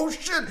like, oh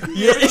shit,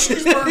 he had a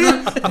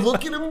cheeseburger.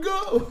 Look at him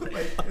go.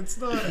 Like it's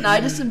not. No, I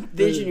just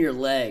envision your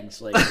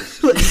legs, like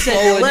just you said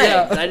your Swollen,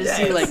 yeah. legs. I just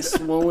see Yes. like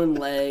swollen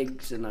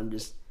legs, and I'm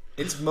just.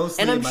 It's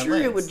mostly. And I'm my sure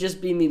legs. it would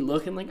just be me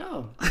looking like,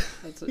 oh,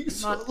 that's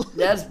not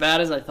swollen. as bad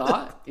as I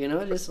thought. You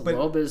know, just a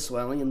little bit of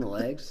swelling in the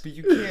legs. But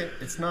you can't.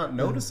 It's not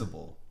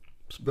noticeable.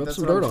 Rub That's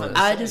some what I'm dirt on trying it. to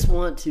I say. just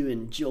want to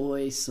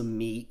enjoy some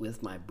meat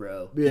with my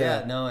bro.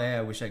 Yeah. No. Yeah.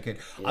 I wish I could.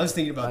 I was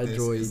thinking about I this.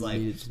 enjoy Is eating like.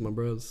 meats with my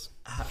bros.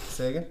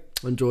 Say again.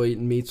 Enjoy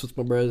eating meats with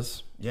my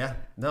bros. Yeah.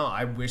 No.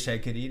 I wish I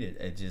could eat it.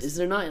 It just. Is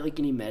there not like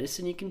any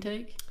medicine you can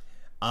take?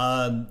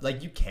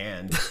 Like you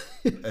can.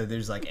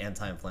 There's like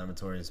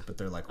anti-inflammatories, but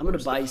they're like. I'm gonna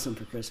worse. buy you some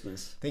for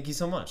Christmas. Thank you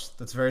so much.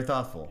 That's very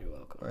thoughtful. You're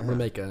welcome. I'm gonna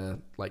make a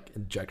like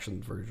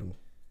injection version.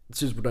 As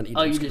soon as we're done eating,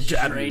 Oh, you just just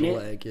jab drain in it? the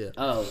leg. Yeah.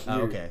 Oh, Oh,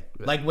 you're- okay.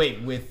 Like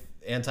wait, with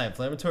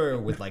anti-inflammatory or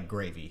with like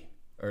gravy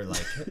or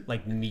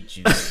like meat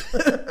juice?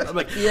 I'm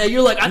like, Yeah,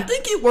 you're like, I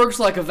think it works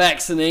like a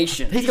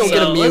vaccination. He's gonna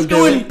get immune let's to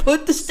go it. and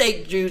put the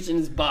steak juice in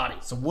his body.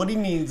 So what he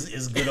needs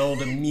is good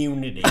old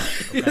immunity.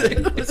 Okay?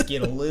 Let's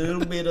get a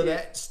little bit of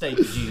that steak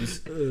juice.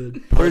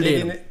 Put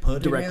it in it. Put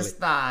it in directly. his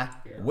thigh.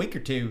 A week or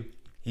two,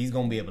 he's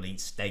gonna be able to eat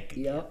steak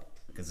again. Yep.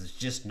 Because it's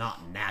just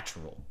not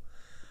natural.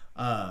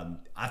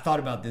 I thought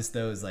about this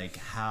though, is like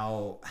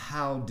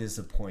how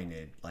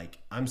disappointed. Like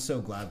I'm so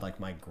glad like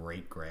my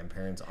great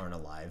grandparents aren't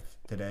alive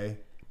today.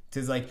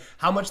 Cause like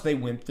how much they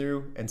went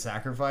through and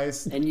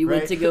sacrificed. And you right?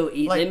 went to go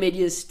eat. Like, They made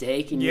you a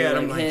steak, and Yeah, you're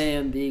and like, I'm like- "Hey,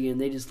 I'm vegan."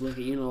 They just look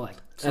at you and like, and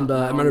 "Something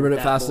I'm wrong intermittent with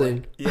that fasting.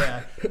 boy."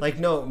 yeah, like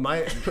no,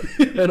 my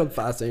And I'm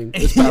fasting.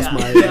 It's past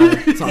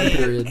Yeah. my time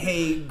period.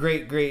 Hey,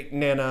 great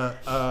Nana.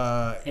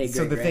 Hey,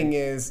 So the great thing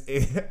is,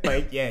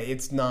 like, yeah,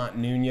 it's not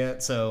noon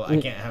yet, so I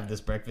can't have this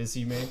breakfast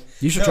you made.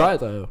 You should No, try it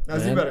though. I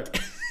was man. thinking about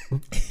it.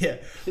 Yeah,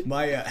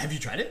 my have you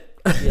tried it?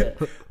 Yeah.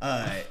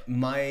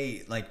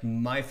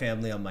 My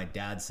family on my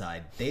dad's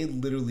side, they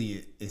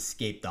literally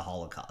escaped the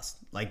Holocaust.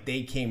 Like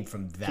they came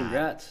from that.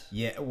 Congrats.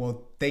 Yeah,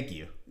 well, thank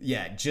you.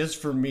 Yeah,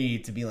 just for me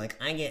to be like,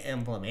 I get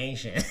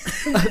inflammation.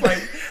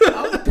 Like,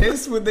 how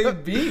pissed would they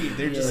be?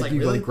 They're just like,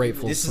 you've really?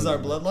 ungrateful This is son our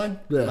of a- bloodline?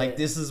 Yeah. Like,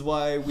 this is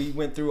why we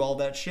went through all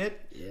that shit?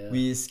 Yeah.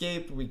 We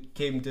escaped, we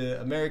came to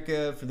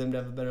America for them to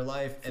have a better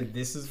life, and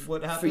this is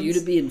what happens? For you to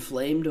be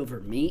inflamed over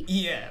meat.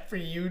 Yeah, for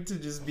you to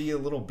just be a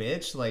little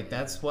bitch, like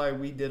that's why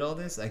we did all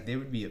this. Like they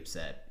would be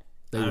upset.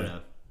 I don't would. know.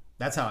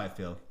 That's how I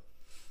feel.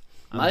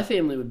 My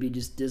family would be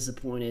just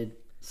disappointed.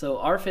 So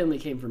our family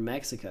came from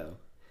Mexico,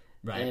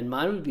 Right. and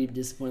mine would be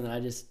disappointed that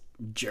I just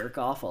jerk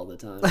off all the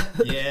time.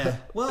 Yeah.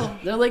 Well,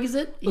 They're like, is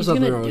it? He's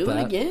nothing gonna wrong do with it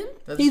that. again?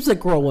 He's a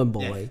growing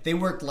yeah, boy. they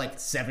worked like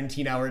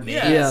 17-hour days,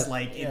 Yeah.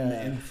 like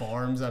in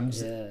farms. I'm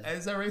just, Yeah.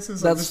 is that racist?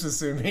 I'm That's- just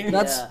assuming.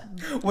 That's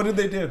What did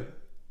they do?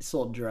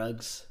 Sold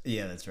drugs.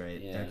 Yeah, that's right.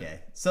 Yeah.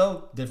 Okay,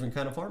 so different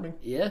kind of farming.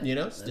 Yeah, you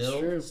know, that's still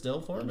true.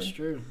 farming. That's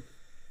true.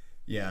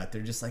 Yeah,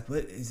 they're just like,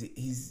 what is he?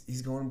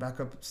 He's going back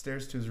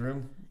upstairs to his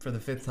room for the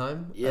 5th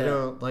time. Yeah. I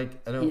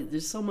don't.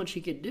 There's so much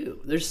he could do.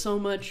 There's so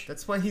much.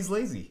 That's why he's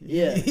lazy.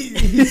 Yeah.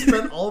 he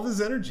spent all of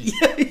his energy.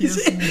 he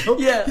has no,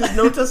 yeah. he has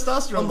no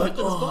testosterone I'm like, left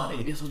in his I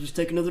body. guess I'll just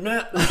take another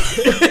nap. I'm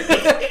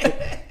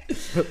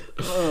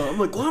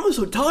like, why am I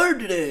so tired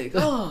today?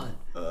 God.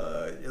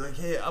 You're like,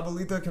 hey,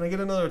 Abuelita, can I get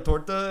another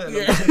torta? And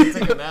I'm just gonna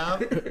take a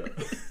nap.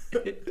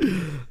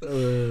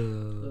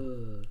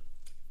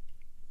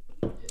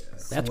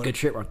 That's good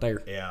shit right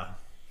there. Yeah.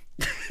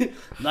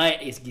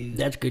 That is good.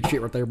 That's good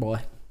shit right there, boy.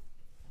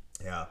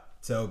 Yeah.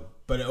 So,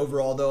 but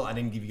overall though, I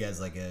didn't give you guys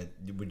like a.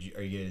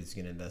 Are you guys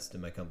gonna invest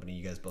in my company?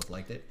 You guys both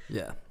liked it.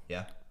 Yeah.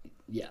 Yeah.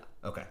 Yeah.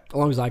 Okay. As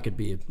long as I could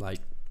be like,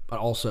 but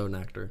also an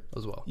actor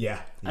as well.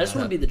 Yeah. I just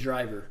want to be the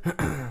driver.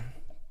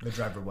 The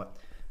driver. What?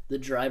 The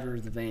driver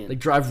of the van. Like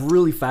drive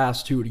really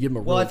fast too to give them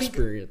a real I think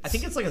experience. I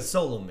think it's like a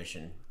solo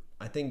mission.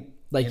 I think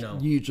like you know.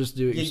 just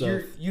do it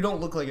yourself. You don't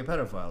look like a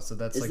pedophile, so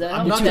that's Is like that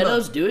I'm how not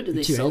pedos gonna, do it? Do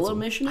they too solo handsome.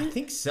 mission I it?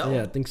 think so.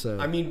 Yeah, I think so.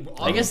 I mean,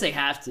 I guess they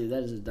have to.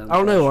 That is a dumb. I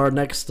don't know. Our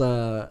next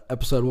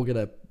episode, we'll get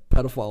a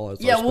pedophile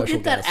as Yeah, our we'll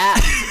special get that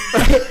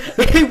guest.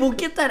 app. Hey, we'll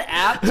get that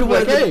app to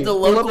where Like, hey, the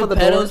pull up local on the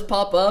pedos door.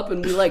 pop up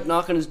and we like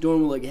knock on his door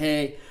and we're like,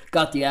 hey,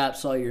 got the app,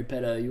 saw you're a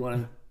pedo. You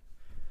want to?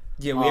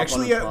 Yeah, Hop we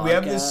actually on a we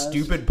have this podcast.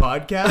 stupid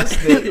podcast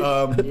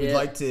that we'd Yeah.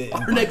 like to.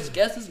 Our next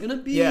guest is gonna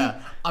be I'm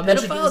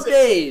pedophile introducing-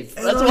 Dave.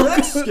 And That's our what.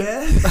 next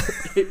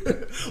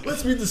guest.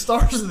 Let's meet the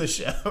stars of the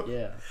show.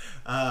 Yeah.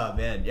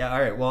 Man. Yeah.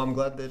 All right. Well, I'm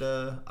glad that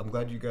I'm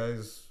glad you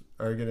guys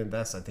are gonna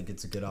invest. I think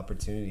it's a good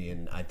opportunity,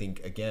 and I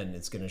think again,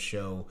 it's gonna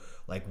show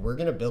like we're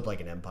gonna build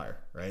like an empire,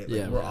 right? Like,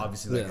 Yeah. we're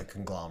obviously like Yeah. a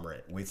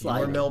conglomerate with like-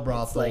 your Mel it's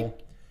brothel like-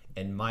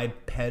 and my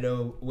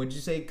pedo. What'd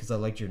you say? Because I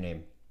liked your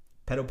name,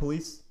 pedo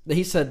police.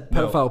 He said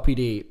No. pedophile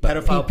PD, but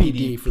Pedophile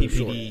PPD PD, for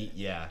PPD, short.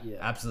 yeah,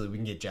 absolutely. We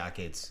can get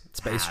jackets,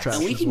 Space hats. trash.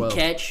 And we as can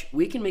well.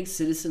 we can make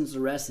citizens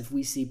arrest if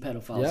we see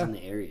pedophiles Yeah. in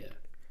the area.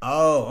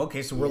 Oh,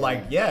 okay. So we're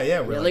like, we're Yeah,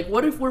 like, like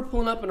what if we're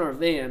pulling up in our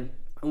van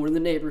and we're in the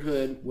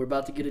neighborhood, we're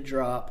about to get a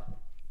drop.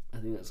 I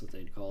think that's what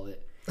they'd call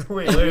it.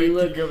 wait, we can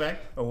look- you go back?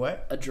 A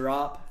what? A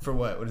drop. For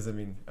what? What does that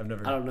mean? I've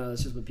never. I don't know.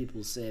 That's just what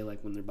people say, like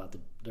when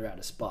they're at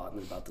a spot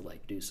and they're about to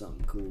like do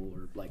something cool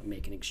or like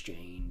make an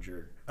exchange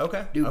or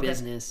Okay. do okay.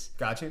 business.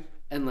 Got you.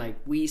 And like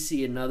we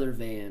see another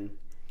van,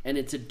 and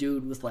it's a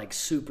dude with like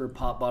super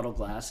pop bottle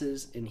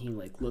glasses, and he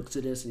like looks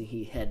at us and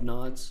he head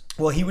nods.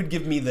 Well, he would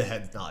give me the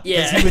head nod. 'cause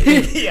Yeah. He would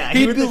think, yeah. He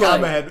He'd would be think I'm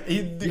a like-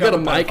 head. You got a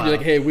mic, and you're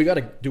like, hey,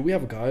 do we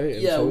have a guy?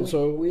 And Yeah,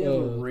 so we have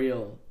a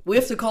real. We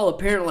have to call a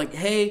parent like,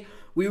 hey,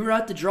 we were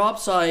at the drop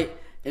site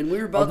and we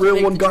were about to real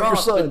make one the got your drop,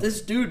 son." but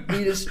this dude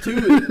beat us to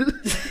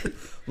it.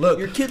 Look,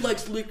 Your kid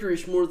likes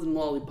licorice more than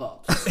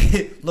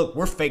lollipops. look,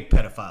 we're fake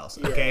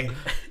pedophiles. Okay.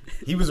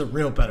 He was a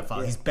real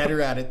pedophile. He's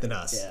better at it than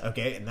us. Yeah.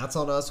 Okay, and that's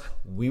on us.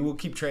 We will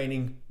keep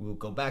training. We will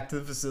go back to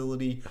the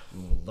facility.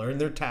 We will learn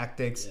their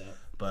tactics. Yeah.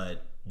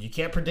 But you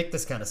can't predict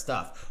this kind of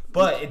stuff.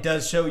 But it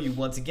does show you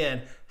once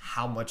again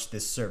how much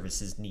this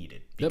service is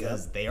needed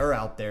because they are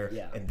out there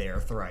Yeah. and they are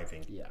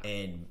thriving. Yeah.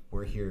 And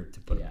we're here to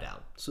put them down.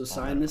 So All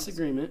sign that this else.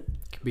 agreement.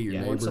 Could be your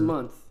neighbor. Once a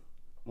month.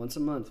 Once a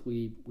month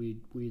we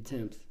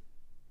attempt.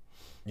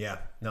 Yeah.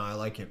 No, I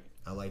like it.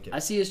 I like it. I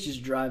see us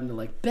just driving to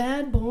like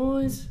bad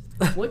boys.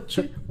 What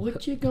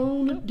you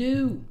gonna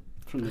do?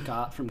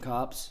 From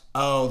cops.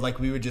 Oh, like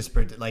we would just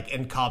like,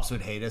 and cops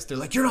would hate us. They're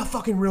like, "You're not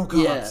fucking real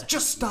cops. Yeah.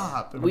 Just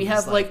stop." And We I'm have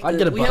just like I'd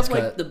get a we have buzz like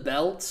cut. the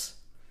belts.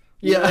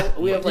 Yeah.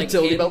 We have like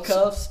Utility belts.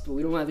 handcuffs, but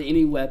we don't have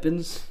any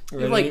weapons.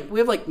 We have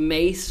Really? like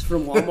mace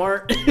from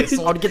Walmart.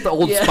 I'd get the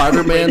old Yeah.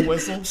 Spider-Man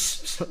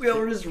whistle.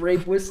 We're just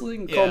rape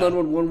whistling. Call Yeah.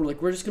 911. We're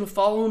like, we're just gonna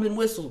follow him and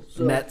whistle.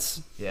 So,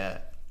 nets, Yeah.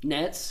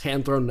 Nets.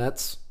 hand thrown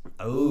nets.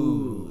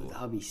 Oh.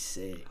 That'd be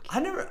sick. I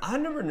never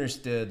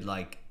understood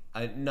like.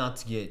 Not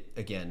to get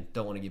again,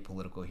 don't want to get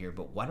political here,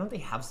 but why don't they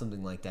have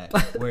something like that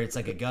where it's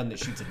like a gun that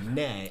shoots a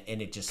net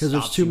and it just Because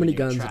there's stops too you many in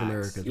your guns tracks? in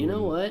America. You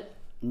know what?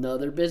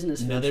 Another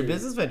business. Another venture.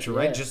 business venture, Yeah.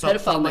 right? Just off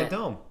Pedophile my net.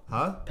 dome,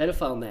 huh?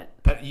 Pedophile net.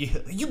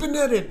 You've been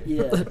netted.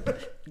 Yeah.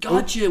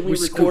 Gotcha. We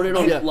scoop- recorded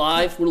on yeah.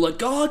 live. We're like,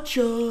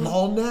 gotcha.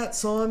 All net,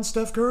 son.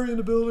 Steph Curry in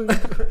the building. I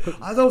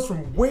thought it was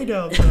from way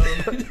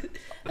downtown.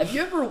 Have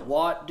you ever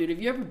watched, dude? Have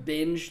you ever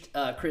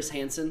binged Chris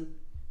Hansen?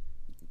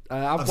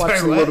 I've sorry,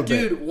 watched a what? little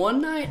bit. Dude,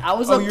 one night I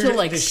was Oh, up you're till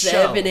like the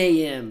 7 show.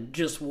 a.m.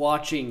 just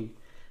watching.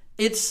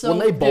 It's so When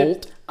they dude,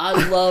 bolt.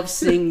 I love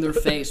seeing their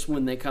face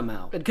when they come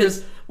out.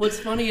 Because what's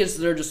funny is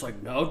they're just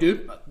like, no,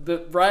 dude.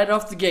 But right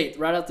out the gate,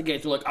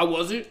 they're like, I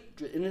wasn't.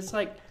 And it's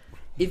like,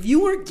 if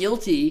you weren't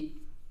guilty,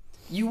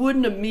 you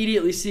wouldn't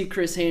immediately see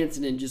Chris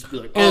Hansen and just be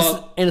like,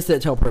 innocent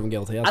until proven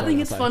guilty. I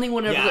think it's funny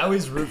whenever Yeah, I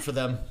always root for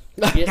them.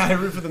 Yeah. I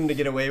root for them to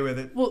get away with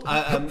it. Well,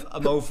 I'm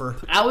over.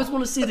 I always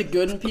want to see the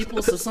good in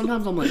people, so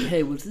sometimes I'm like,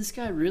 hey, was this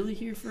guy really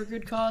here for a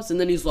good cause? And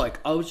then he's like,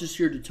 I was just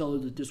here to tell her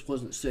that this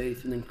wasn't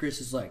safe. And then Chris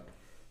is like,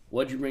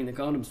 what'd you bring the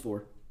condoms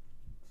for?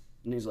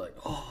 And he's like,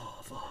 oh,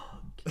 fuck.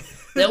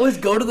 They always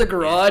go to the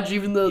garage,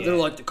 even though they're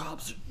like, the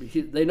cops,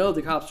 they know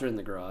the cops are in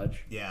the garage.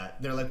 Yeah,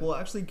 they're like, well,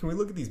 actually, can we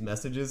look at these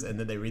messages? And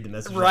then they read the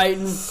messages. Right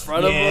in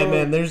front of Yeah, them.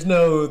 man, there's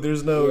no.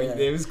 Yeah.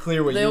 It was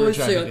clear what They you were always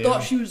trying say, to I do.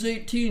 thought she was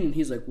 18. And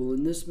he's like, well,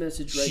 in this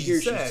message right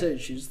here, she said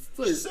she's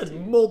 13. She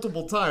said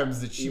multiple times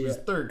that she was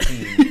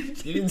 13.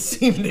 You didn't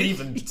seem to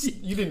even.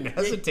 You didn't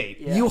hesitate.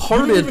 Yeah. You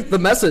hearted the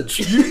message.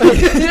 You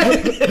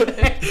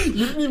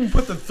didn't even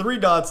put the 3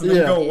 dots and then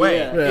Yeah. go away.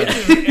 Yeah.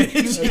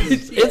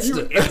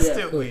 Instant.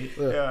 Instantly.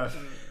 Yeah.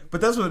 But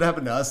that's what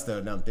happened to us,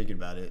 though. Now I'm thinking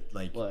about it.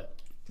 Like, What?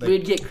 Like,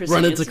 We'd get Chris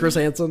Run Hansen. into Chris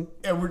Hansen.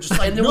 and we're just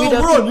like, And then no, we'd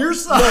have we're to- on your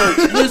side.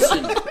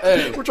 Listen,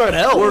 hey, We're trying to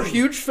help. we're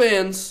huge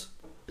fans.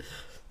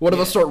 One of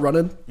us start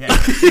running. Yeah.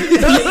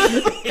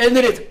 And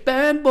then it's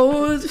bad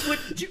boys. What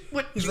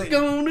He's you like,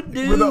 gonna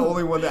do? We're the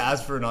only one that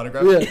asked for an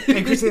autograph. Yeah.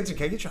 Hey, Chris Hansen,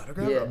 can I get your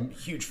autograph? Yeah. I'm a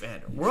huge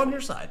fan. We're on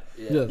your side.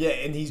 Yeah. Yeah,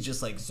 and he's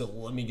just like, so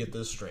let me get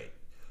this straight.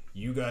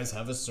 You guys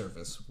have a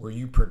service where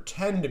you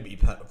pretend to be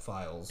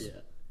pedophiles,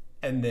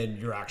 and then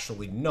you're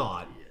actually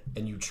not,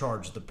 and you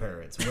charge the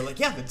parents. And we're like,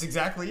 yeah, that's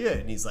exactly it.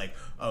 And he's like,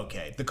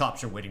 okay, the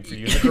cops are waiting for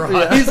you in the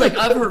garage. He's like,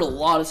 I've heard a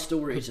lot of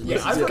stories, and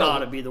this I've has heard got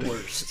to be the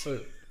worst.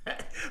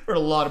 For a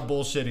lot of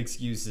bullshit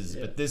excuses,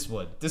 but this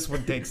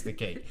one takes the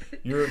cake.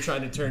 You're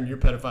trying to turn your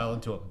pedophile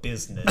into a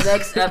business.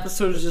 Next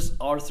episode is just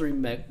our 3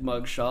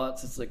 mug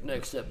shots. It's like,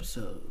 next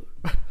episode.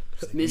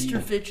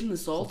 Mr. Fitch and the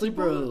Salty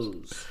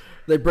Bros.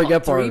 They bring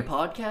up 3 our.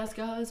 podcast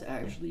guys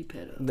actually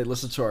pedo. They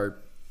listen to our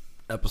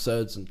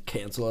episodes and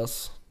cancel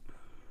us.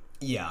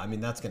 Yeah, I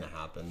mean that's gonna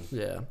happen.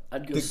 Yeah.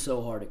 I'd go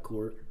so hard at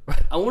court.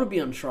 I want to be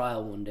on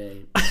trial one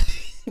day.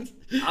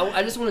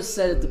 I just want to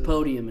sit at the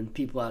podium and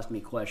people ask me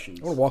questions.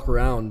 I want to walk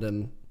around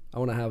and I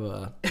want to have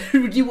a.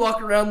 Would you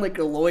walk around like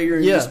a lawyer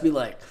and Yeah. just be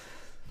like,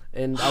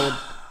 And I would.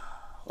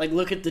 like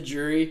look at the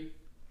jury?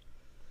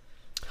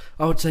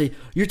 I would say,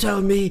 "You're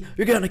telling me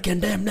you're gonna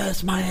condemn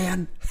this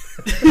man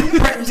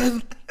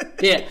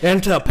Yeah.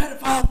 into a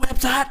pedophile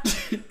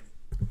website?"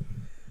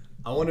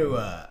 I want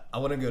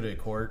to go to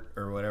court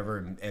or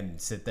whatever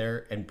and sit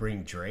there and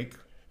bring Drake,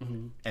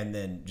 and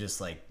then just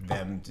like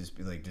them just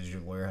be like, "Does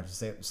your lawyer have to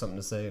say something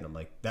to say?" And I'm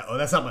like,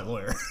 "That's not my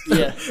lawyer.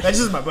 Yeah. That's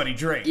just my buddy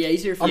Drake." Yeah,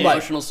 he's here for I'm like,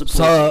 emotional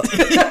support.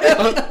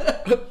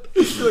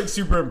 You're like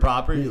super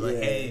improper. You're like,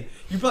 "Hey,"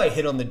 you probably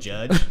hit on the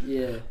judge.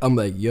 Yeah. I'm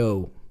like,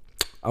 "Yo,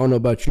 I don't know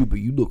about you, but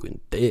you looking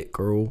thick,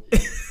 girl.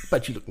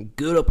 Bet you looking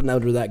good up and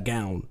under that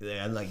gown."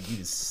 Yeah, I'd like you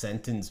to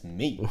sentence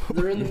me.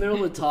 They're in the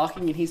middle of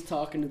talking, and he's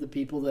talking to the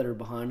people that are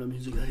behind him.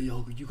 He's like, "Hey,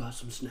 yo, you got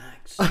some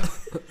snacks?"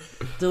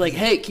 They're like,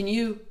 "Hey, can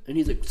you?" And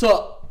he's like, "What's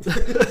up?"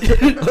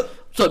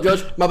 What's up,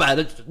 Judge? My bad.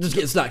 Just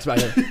getting snacks back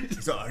here.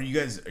 So are you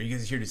guys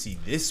here to see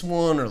this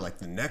one or like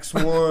the next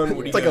one? What do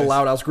you It's like a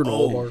loud house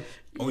granola bar.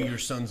 Oh, your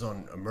son's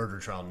on a murder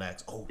trial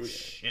next. Oh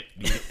shit!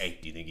 Hey,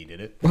 do you think he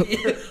did it?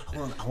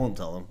 I won't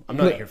tell him. I'm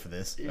not here for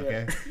this.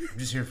 Okay, I'm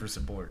just here for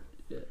support.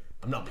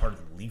 I'm not part of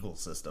the legal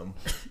system.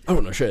 I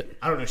don't know shit.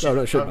 I don't know shit. I don't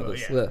know shit I don't about know,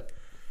 this. yeah. Yeah.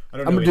 I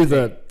don't I'm know gonna do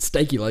anything. the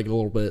stanky leg a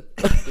little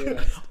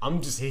bit.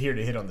 I'm just here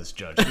to hit on this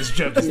judge. This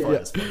judge is fun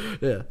as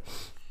fuck. Yeah.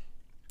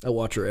 I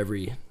watch her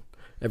every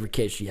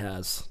case she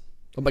has.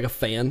 I'm like a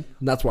fan,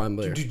 and that's why I'm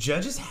there. Do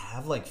judges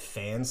have like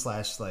fans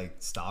 / like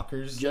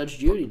stalkers? Judge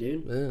Judy,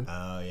 dude. Yeah.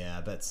 Oh yeah,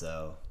 I bet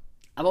so.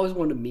 I've always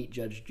wanted to meet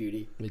Judge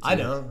Judy. Me too. I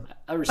know.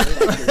 I respect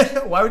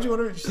her. Why would you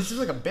want to? She seems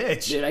like a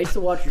bitch. Dude, I used to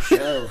watch your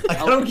show. I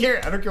don't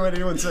care. I don't care what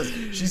anyone says.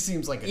 She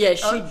seems like a Yeah,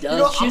 she does. you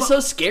know, She's so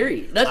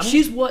scary.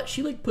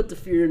 She like put the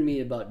fear in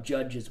me about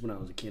judges when I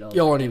was a kid.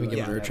 Y'all aren't even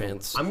giving her a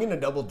chance. I'm gonna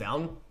double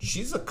down.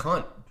 She's a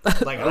cunt.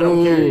 Like I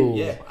don't care. Ooh.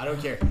 Yeah, I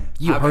don't care.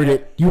 You heard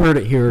it. You heard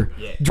it here.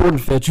 Yeah. Jordan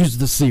Fitch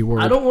used the C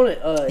word. I don't want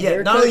to Yeah,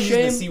 haircut not only use the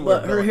shame, C but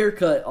word, her but-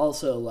 haircut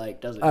also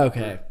like doesn't.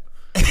 Okay.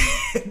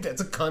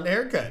 That's a cunt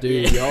haircut.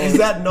 Dude, y'all- Is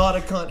that not a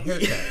cunt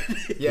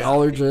haircut? Yeah.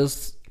 Y'all are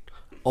just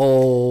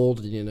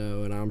old,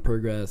 and I'm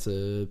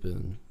progressive,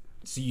 and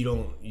So you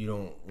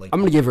don't like. I'm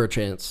gonna give her a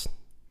chance.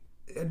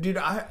 Dude,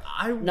 I.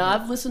 No,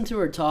 I've listened to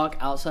her talk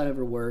outside of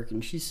her work,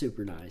 and she's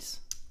super nice.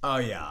 Oh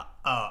yeah.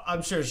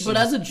 I'm sure she's. But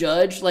as a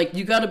judge, like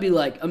you got to be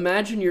like,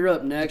 imagine you're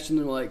up next, and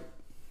they're like,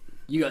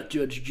 you got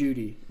Judge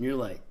Judy, and you're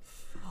like,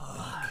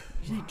 fuck,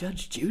 you think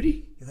Judge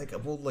Judy? You're like,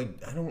 well, like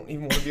I don't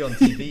even want to be on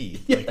TV.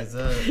 Like, is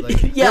that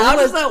like? Yeah, how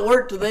does that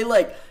work? Do they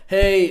like,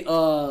 hey,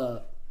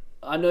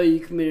 I know you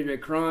committed a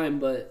crime,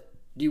 but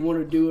do you want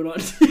to do it on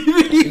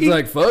TV? He's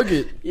like, fuck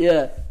it.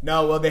 Yeah.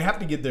 No, well, they have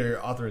to get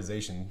their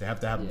authorization. They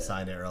have to have them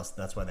sign it, or else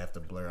that's why they have to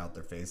blur out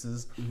their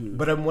faces.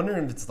 But I'm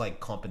wondering if it's like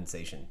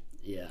compensation.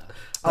 Yeah.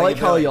 I like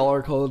if how they're y'all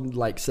are calling,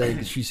 like,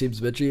 saying she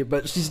seems bitchy,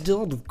 but she's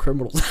dealing with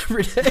criminals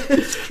every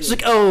day. She's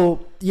like,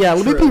 oh, yeah,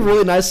 let me be True.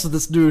 really nice to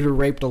this dude who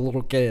raped a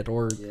little kid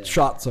or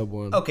shot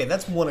someone. Okay,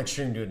 that's one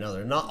extreme to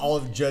another. Not all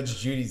of Judge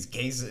Judy's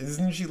cases.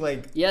 Isn't she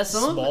like Yeah,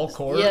 some small of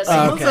court? Yeah,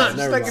 some, Okay, of, it's,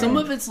 never mind. some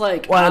of it's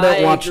like Well, I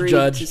don't watch agreed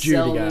Judge to Judy,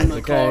 sell guys, them a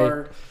okay?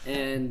 car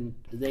and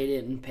they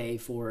didn't pay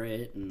for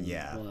it. And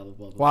Yeah. Blah, blah,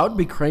 blah, blah, Well, I would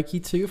be cranky,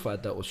 too, if I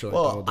dealt with shit like that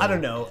all Well, day. I don't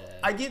know.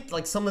 I get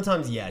like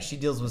sometimes, yeah, she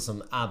deals with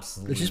some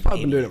absolute. She's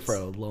probably been doing it idiots. for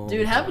a long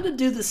Dude, time. having to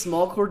do the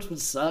small courts would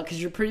suck because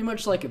you're pretty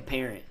much like a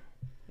parent.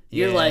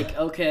 You're Yeah. like,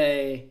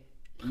 okay,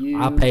 you.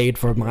 I paid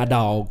for my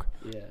dog.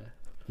 Yeah.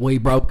 We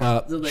broke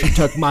up. So, like- She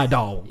took my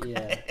dog.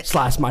 Yeah.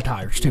 Sliced my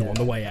tires, too, on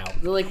the way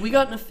out. They're like, we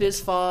got in a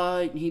fist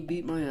fight and he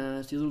beat my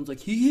ass. The other one's like,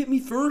 he hit me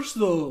first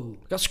though.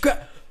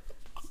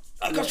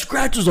 I got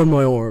scratches on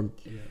my arm.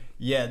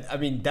 Yeah, I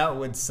mean that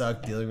would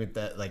suck dealing with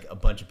that. Like a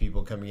bunch of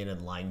people coming in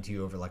and lying to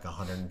you over like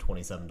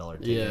 $127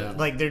 ticket. Yeah.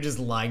 Like they're just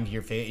lying to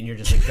your face, and you're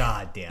just like,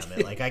 God damn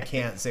it! Like I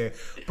can't say.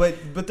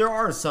 But there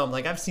are some.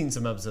 Like I've seen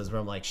some episodes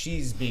where I'm like,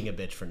 she's being a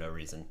bitch for no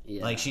reason.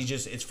 Yeah. Like she's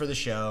just it's for the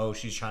show.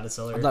 She's trying to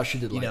sell her. I thought she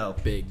did, you like, know.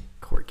 big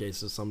court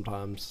cases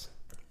sometimes.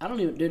 I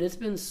don't even, dude. It's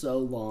been so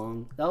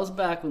long. That was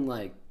back when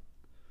like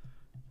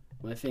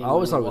my family I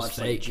always would thought it was watch,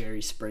 like, fake.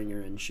 Jerry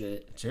Springer and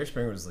shit. Jerry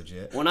Springer was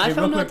legit. When I Hey,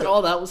 found real out quick, that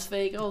all that was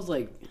fake, I was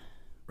like,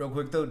 real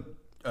quick though,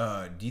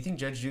 do you think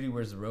Judge Judy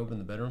wears the robe in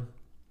the bedroom?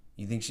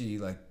 You think she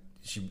like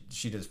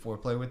she does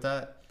foreplay with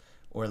that,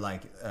 or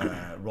like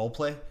role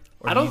play?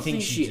 Or I do you don't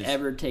think she just,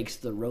 ever takes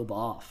the robe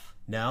off.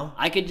 No.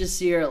 I could just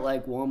see her at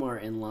like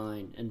Walmart in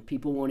line, and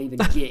people won't even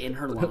get in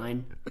her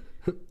line.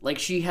 Like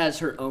she has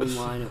her own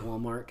line at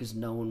Walmart because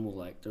no one will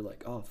like. They're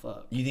like, oh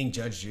fuck, You think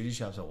Judge Judy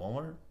shops at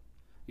Walmart?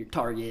 your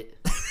Target.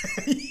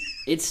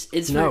 It's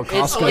No, for,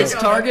 it's, Costco. it's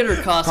Target or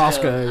Costco.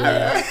 Costco,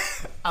 yeah.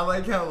 I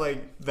like how like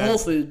Whole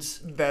that's,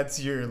 Foods.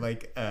 that's your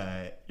like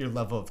your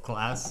level of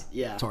class.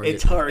 Yeah, Target.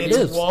 It's Target. It's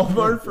It is.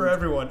 Walmart for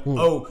everyone.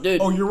 Oh,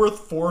 Dude. oh, you're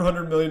worth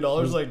 $400 million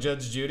like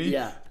Judge Judy.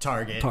 Yeah.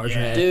 Target. Target.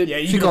 Yeah. Dude, yeah,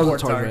 you she can calls it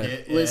afford Target.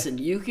 Target. Yeah. Listen,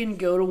 you can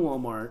go to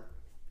Walmart.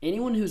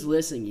 Anyone who's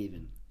listening,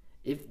 even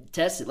if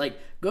test it, like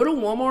go to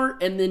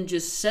Walmart and then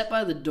just sit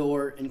by the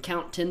door and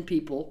count 10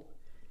 people.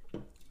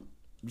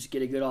 Just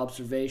get a good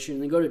observation.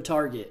 Then go to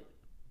Target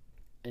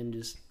and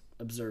just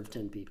observe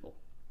 10 people.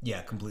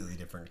 Yeah, completely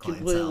different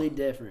clientele. Completely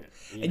different.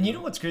 And you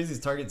know what's crazy is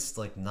Target's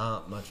like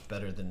not much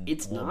better than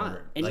It's Walmart.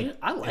 not. And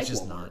I like it's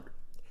just Walmart. not.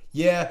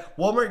 Yeah,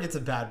 Walmart gets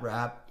a bad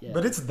rap, Yeah.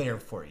 but it's there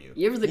for you.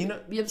 You ever you know?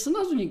 yeah,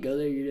 sometimes when you go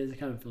there, you just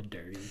kind of feel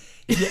dirty.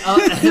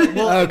 Yeah,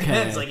 well, it Okay.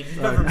 depends. Like if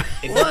you've ever,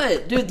 if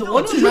What, dude? The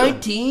one it's on true.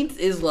 19th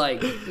is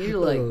like you're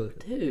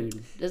like,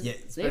 dude. Does Yeah,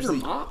 they ever especially-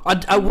 mop?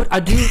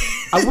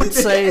 I would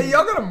say hey,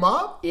 y'all got a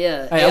mop?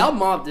 Yeah, Hey, hey, I'm- I'll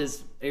mop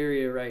this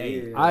area right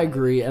here. I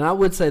agree, and I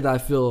would say that I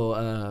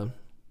feel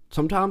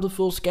sometimes I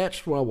feel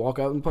sketched when I walk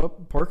out in the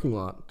parking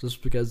lot,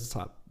 just because it's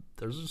hot.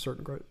 There's a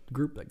certain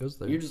group that goes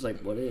there. You're just like,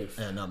 what if?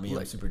 Yeah, not me.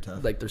 I'm super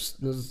tough. Like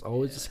there's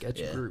always a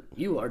sketchy Yeah. group.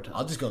 You are tough.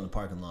 I'll just go in the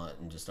parking lot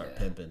and just start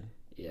pimping.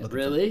 Yeah, Looking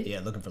really?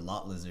 For, looking for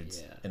lot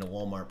lizards Yeah. in a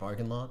Walmart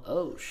parking lot.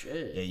 Oh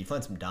shit. Yeah, you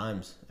find some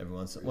dimes every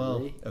once in a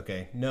Really? Well,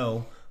 okay,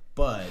 no,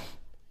 but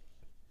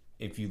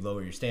if you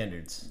lower your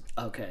standards,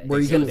 Okay. Where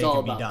you so gonna- it's they all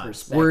could be about dimes.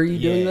 perspective. Where are you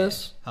doing Yeah.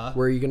 this? Huh?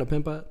 Where are you gonna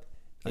pimp at?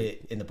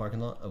 in the parking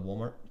lot of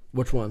Walmart,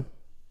 Which one?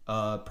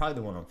 probably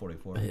the one on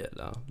 44. Yeah,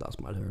 no, that's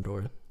my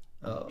territory.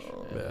 Oh,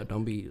 Yeah,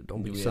 don't be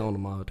we- selling to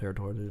my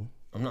territory, dude.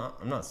 I'm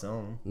not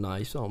selling them. Nah,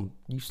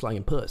 you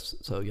slanging puss.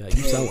 So yeah, you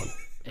selling.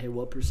 Hey,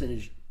 what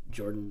percentage,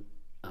 Jordan?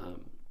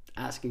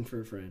 Asking for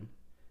a friend.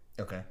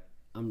 Okay.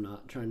 I'm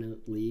not trying to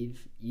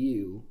leave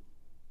you,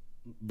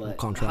 but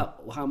Contract.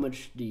 how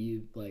much do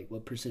you like?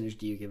 What percentage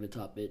do you give a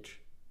top bitch?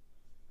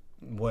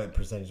 What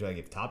percentage do I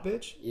give top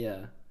bitch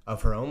Yeah,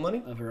 of her own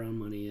money? of her own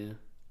money. Yeah.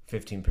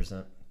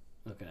 15%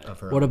 Okay. of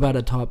her. What about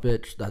a top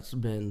bitch that's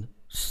been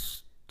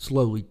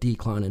slowly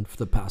declining for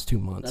the past 2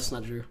 months? That's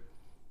not true.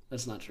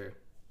 That's not true.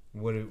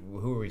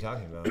 Who are we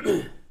talking about?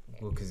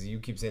 Well, because you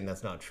keep saying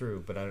that's not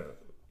true, but I don't.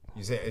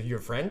 You say your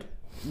friend?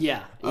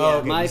 Yeah. Oh,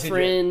 okay. My You said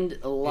friend.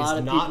 A lot Is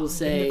of not people been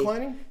say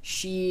declining?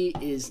 she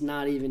is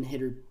not even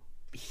hit her.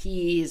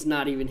 He has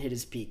not even hit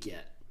his peak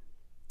yet.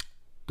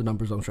 The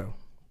numbers don't show.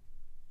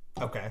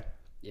 Okay.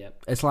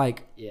 Yep. It's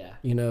like, Yeah.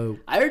 you know,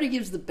 I heard he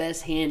gives the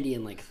best handy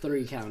in like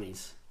 3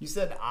 counties. You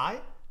said I?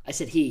 I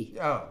said he.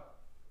 Oh.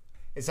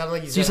 It sounded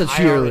like you You said said I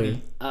she already.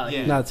 earlier. Oh,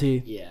 yeah. not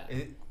T. Yeah. Is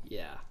it-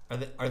 Yeah.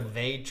 Are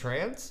they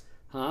trans?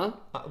 Huh?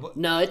 What?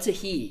 No, it's a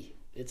he.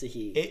 It's a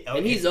he. Oh,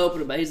 and he's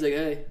open about it. He's like,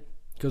 hey.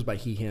 Goes by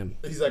he, him.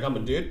 He's like, I'm a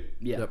dude.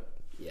 Yeah. Yep.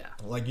 Yeah.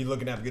 Like, you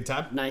looking to have a good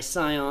time? Nice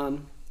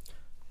scion.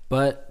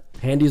 But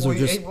handies Well, are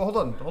just. hey, hold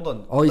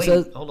on. All he Lane,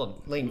 says- Hold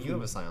on. Lane, you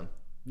have a scion.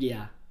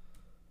 Yeah.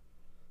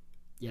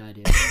 Yeah, I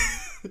do.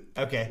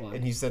 Okay. Why?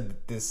 And you said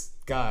that this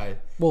guy,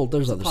 Well,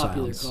 there's other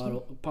Popular sounds.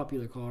 car.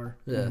 Popular car.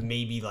 Yeah.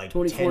 maybe like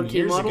 10 2014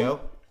 years model?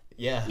 ago.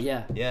 Yeah.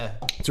 Yeah. Yeah.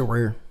 It's a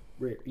rare.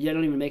 Rare. Yeah, I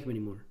don't even make them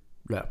anymore.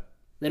 Yeah.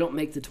 They don't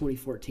make the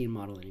 2014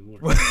 model anymore.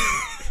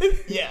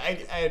 Yeah,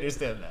 I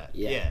understand that.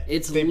 Yeah,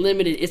 it's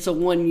limited. It's a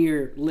 1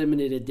 year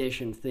limited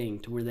edition thing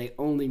to where they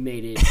only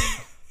made it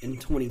in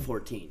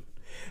 2014.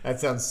 That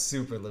sounds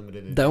super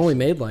limited. They edition. only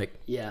made like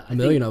Yeah, a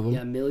million of them.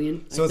 Yeah, a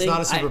million. So it's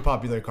not a super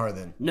popular car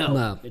then.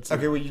 No, it's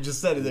Okay, not. well you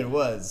just said it. There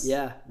was.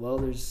 Yeah, well,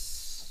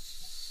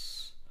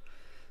 there's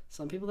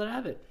some people that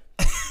have it.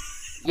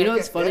 You know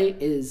what's funny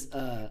is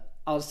I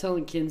was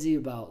telling Kinsey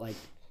about like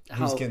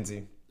how Who's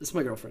Kinsey? It's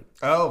my girlfriend.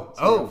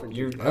 Oh,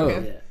 you're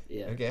okay.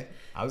 Yeah. Okay,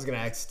 I was gonna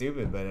act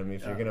stupid, but I mean,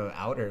 if you're gonna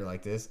out her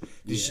like this,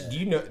 do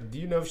you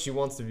know if she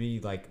wants to be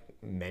like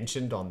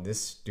mentioned on this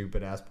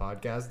stupid ass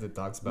podcast that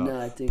talks about No,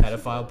 I think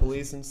pedophile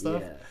police and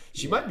stuff? Yeah.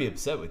 She might be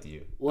upset with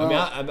you. Well-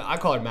 I mean, I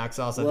call her Max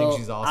Sauce. I think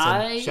she's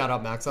awesome. Shout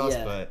out Max Sauce,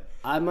 but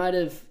I might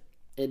have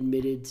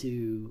admitted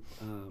to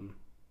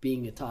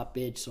being a top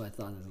bitch, so I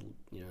thought,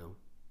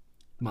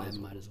 I might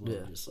as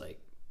well just like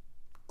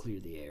clear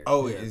the air.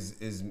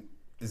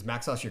 is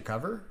Max Sauce your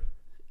cover?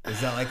 Is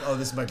that like,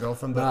 this is my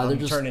girlfriend, but Nah, they're I'm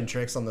just- turning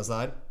tricks on the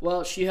side?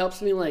 Well, she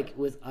helps me like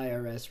with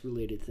IRS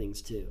related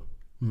things too.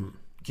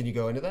 Can you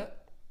go into that?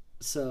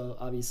 So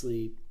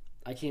obviously,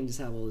 I can't just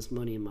have all this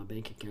money in my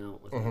bank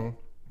account without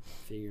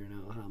figuring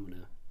out how I'm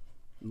gonna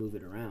move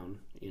it around.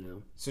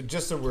 So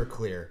just so we're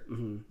clear,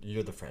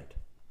 you're the friend,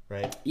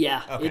 right?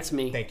 Yeah, Okay. it's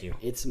me. Thank you.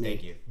 It's me.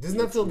 Thank you. Doesn't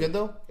that feel good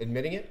though?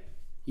 Admitting it?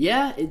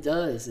 Yeah, it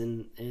does,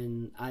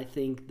 and I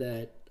think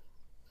that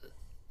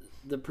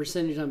the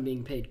percentage I'm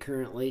being paid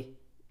currently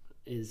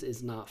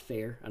is not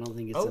fair. I don't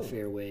think it's a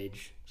fair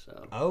wage.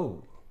 So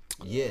Oh,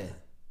 yeah.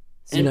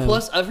 and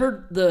plus, I've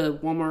heard the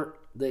Walmart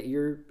that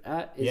you're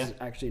at is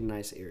actually a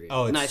nice area.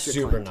 Oh, it's nicer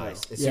super clientele.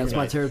 nice. It's Yeah, super it's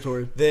my nice.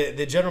 territory.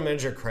 The general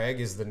manager Craig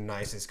is the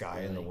nicest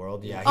guy in the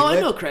world. Yeah. Oh, I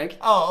know Craig.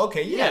 Oh,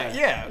 okay. Yeah.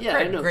 Yeah,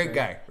 Craig, I know great Craig.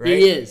 guy, right?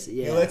 He is.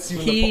 Yeah, He lets you.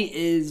 He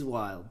is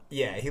wild.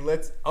 Yeah. He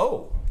lets.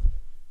 Oh,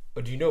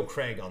 but do you know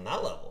Craig on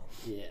that level?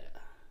 Yeah,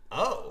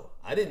 Oh,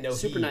 I didn't know.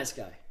 super nice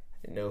guy.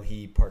 I didn't know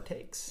he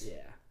partakes.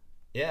 Yeah.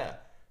 Yeah.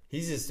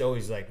 He's just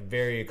always like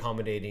very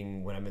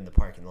accommodating when I'm in the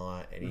parking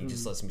lot, and he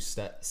just lets me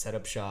set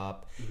up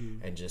shop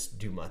and just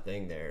do my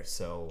thing there.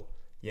 So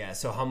yeah.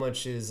 So how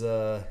much is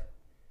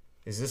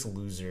this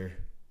loser?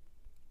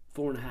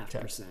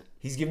 4.5%.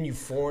 He's giving you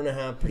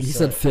 4.5%. He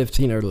said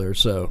 15 earlier,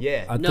 so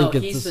Yeah. I No,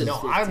 think he it's said No,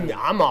 15.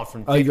 I'm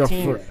offering 15. Oh, you're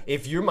offering-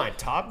 If you're my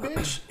top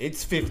bitch,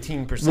 it's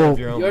 15% Well, of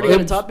your own You already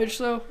money. got a top bitch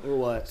though, or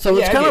what? so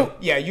it's Yeah, kind I of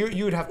do. Yeah,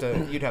 you'd have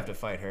to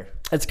fight her.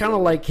 it's kind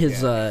of like his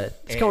it's kind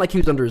And- of like he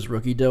was under his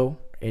rookie deal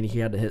and he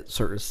had to hit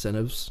certain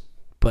incentives.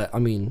 But I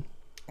mean,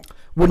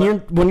 when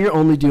you're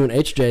only doing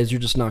HJs, you're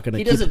just not going to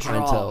He keep does a the draw.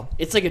 clientele.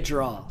 It's like a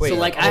draw. Wait, so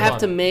like I hold have on.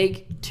 to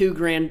make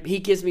 $2,000. He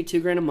gives me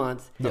 $2,000 a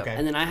month, Okay.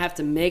 and then I have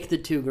to make the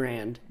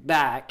 $2,000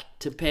 back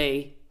to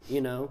pay,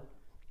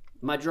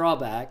 my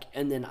drawback,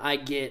 and then I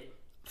get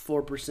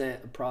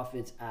 4% of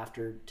profits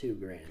after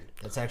 $2,000.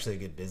 That's actually a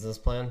good business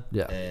plan.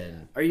 Yeah.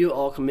 And Are you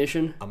all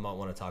commission? I might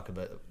want to talk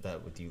about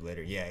that with you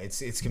later. Yeah,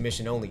 it's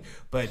commission only.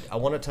 But I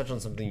want to touch on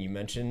something you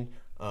mentioned.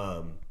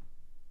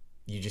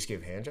 You just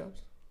give hand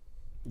jobs?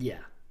 Yeah.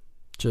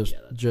 Just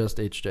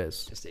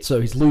HJs. Just So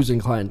he's losing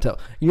clientele.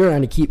 You're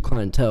trying to keep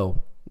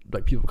clientele,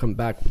 like people come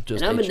back with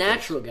just. And I'm a HJs.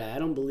 natural guy. I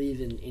don't believe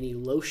in any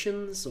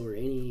lotions or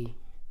anything.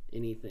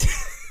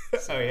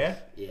 Oh yeah.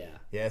 Yeah.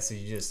 Yeah. So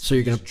you just So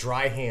you're gonna-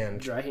 dry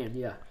hand. Dry hand.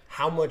 Yeah.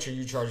 How much are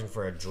you charging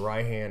for a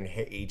dry hand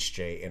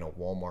HJ in a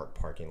Walmart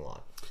parking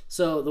lot?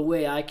 So the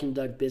way I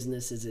conduct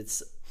business is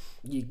it's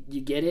you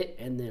get it,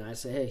 and then I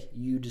say, hey,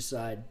 you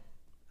decide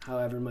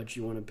however much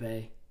you want to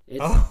pay.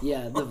 It's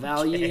the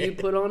value you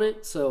put on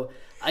it. So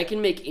I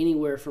can make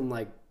anywhere from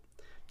like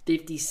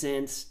 50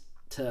 cents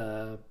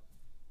to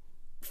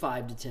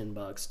 $5 to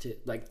 $10 to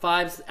like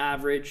 5's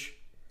average,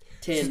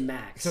 10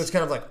 max. So it's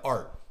kind of like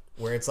art,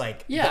 where it's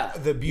like Yeah.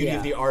 the beauty Yeah.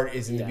 of the art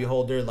is in the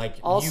beholder. Like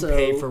Also- you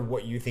pay for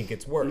what you think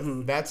it's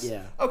worth. That's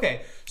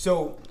okay.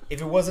 So if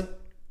it wasn't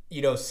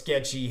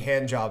sketchy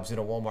hand jobs in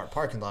a Walmart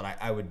parking lot,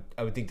 I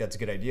would think that's a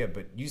good idea.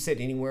 But you said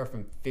anywhere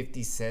from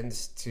 50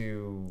 cents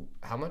to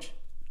how much?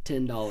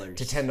 $10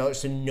 To $10.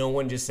 So no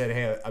one just said,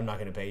 "Hey, I'm not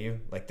going to pay you.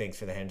 Like, thanks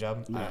for the hand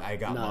job. I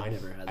got no, I've mine.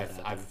 never had that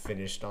happen. I've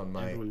finished on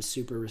my." Everyone's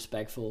super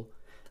respectful.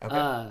 Okay.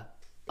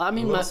 I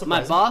mean, little my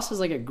surprising. boss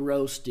is like a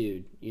gross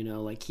dude.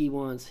 Like he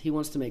wants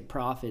to make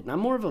profit, and I'm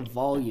more of a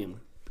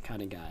volume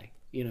kind of guy.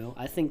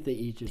 I think that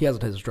you He should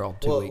hasn't hit his draw in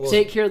 2 weeks.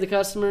 take care of the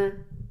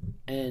customer,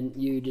 and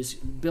you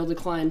just build a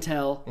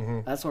clientele.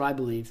 That's what I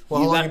believe. Well,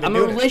 how long you been I'm a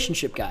doing it?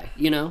 relationship guy.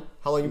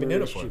 How long you been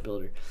doing it for? Relationship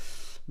builder.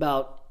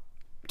 About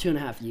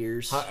 2.5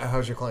 years.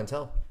 How's your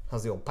clientele?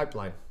 How's the old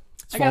pipeline?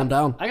 It's falling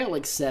down. I got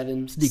like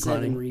seven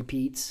declining.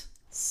 repeats.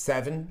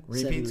 7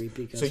 repeats.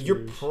 repeat So you're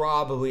customers.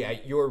 probably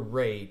at your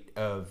rate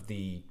of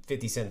the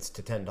 50 cents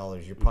to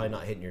 $10. You're probably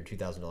not hitting your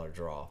 $2,000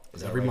 draw.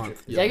 Is that Every right,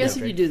 month. Drake? Yeah, I guess if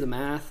Drake? you do the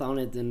math on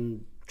it,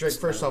 then Drake,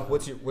 first off,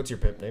 what's your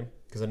pimp name?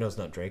 Because I know it's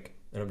not Drake,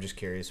 and I'm just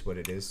curious what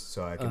it is,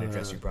 so I can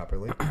address you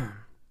properly.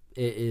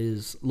 It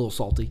is a little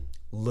salty.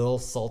 Lil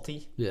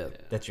Salty. Yeah.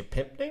 That's your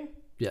pimp name?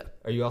 Yeah.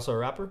 Are you also a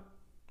rapper?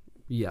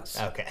 Yes.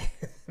 Okay,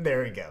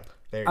 there we go.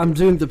 There you I'm go.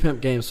 doing the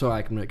pimp game so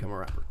I can become a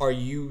rapper. Are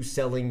you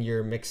selling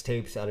your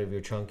mixtapes out of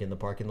your trunk in the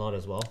parking lot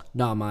as well?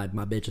 No, my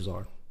bitches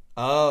are.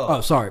 Oh.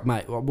 Oh, sorry.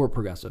 We're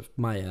progressive.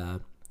 My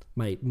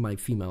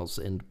females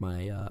and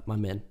my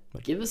men.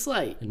 Give us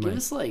like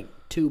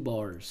 2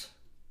 bars,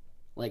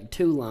 like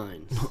 2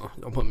 lines.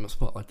 Don't put me in a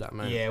spot like that,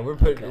 man. Yeah, we're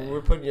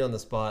putting you on the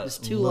spot.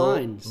 Just 2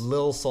 lines.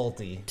 Lil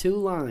Salty. 2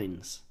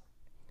 lines.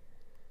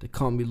 They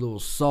call me a little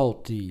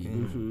salty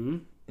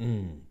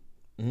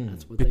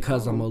That's what they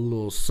because call I'm a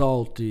little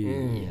salty.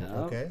 Yeah.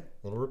 Okay.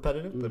 A little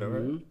repetitive, but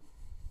alright.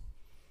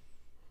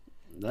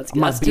 That's I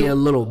might that's be a too-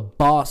 little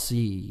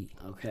bossy.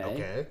 Okay.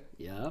 Okay.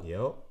 Yeah.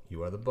 Yep.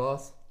 You are the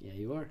boss. Yeah,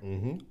 you are.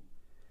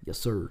 Yes,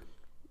 sir.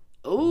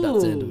 Oh,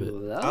 That's the end of it.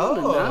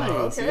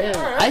 Nice. okay, Yeah.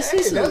 alright. I see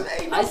Hey, some. that's-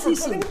 hey, I that's for see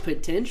some putting-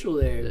 potential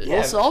there. Yeah.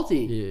 Little salty.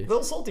 Yeah.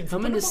 Lil Salty.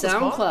 Coming to put him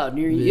on the spot. SoundCloud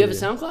near you. You have a Yeah.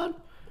 SoundCloud?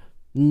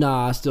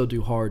 Nah, I still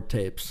do hard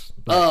tapes.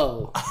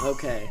 Oh,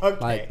 okay. Okay.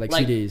 Like like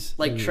CDs.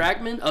 Like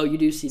Trackman? Oh, you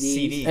do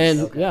CDs? CDs.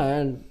 And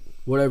and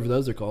whatever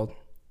those are called.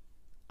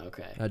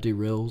 Okay. I do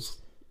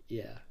reels.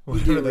 Yeah. You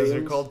Whatever do those are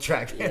reels? called.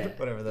 Track. Yeah.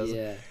 Whatever those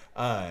Yeah.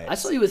 are. I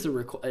saw you with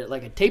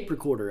like a tape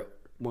recorder at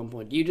one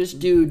point. You just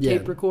do Yeah.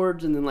 tape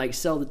records and then like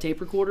sell the tape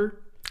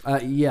recorder?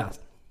 Yeah.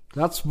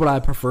 That's what I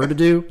prefer to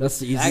do. That's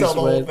the easiest Sell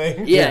the way. whole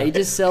thing. Yeah, he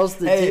just sells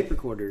the Hey, tape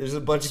recorder. there's a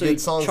bunch of so good he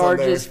songs on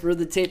charges there. for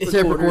the tape Tape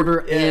recorder.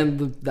 recorder Yeah. and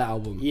the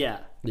album. Yeah.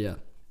 Yeah.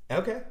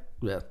 Okay.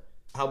 Yeah.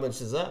 How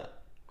much is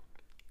that?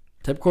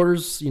 Tape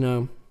recorders,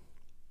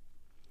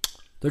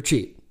 they're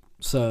cheap.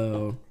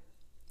 So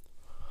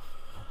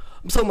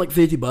I'm selling like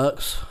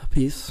 $50 a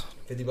piece.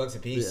 $50 a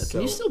piece. Yeah. So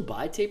Can you still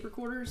buy tape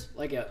recorders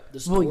like at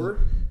the Well, store?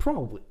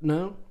 probably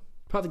no.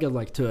 Probably go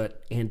like to an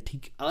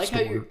antique I like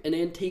store. how you're an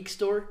antique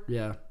store.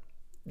 Yeah.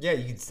 yeah,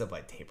 you can still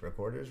buy tape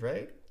recorders,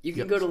 right? You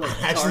can go to like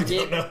I actually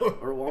Target don't know.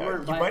 or Walmart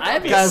and You buy. might I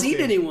not be haven't able seen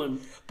to. anyone.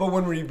 But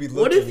when would you be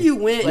looking? What if you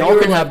went? Y'all you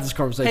were can like, have this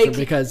conversation "Hey,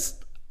 because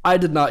I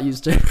did not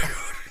use tape recorder.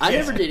 I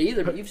never did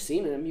either, but you've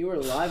seen him. You were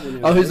alive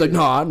when. Oh, he's like,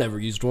 no, I never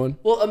used one.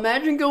 Well,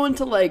 imagine going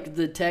to like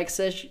the tech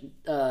section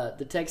at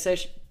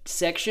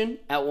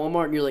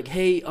Walmart, and you're like,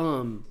 "Hey,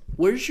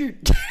 where's your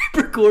tape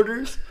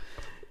recorders?"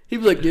 He'd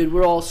be like, "Dude,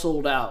 we're all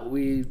sold out.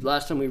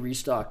 Last time we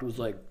restocked was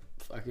like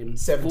fucking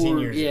 17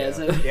 years yeah,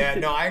 ago. so- Yeah,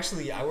 no, I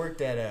worked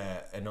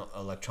at an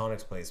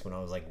electronics place when I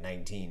was like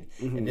 19,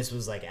 and this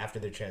was like after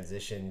the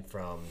transition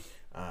from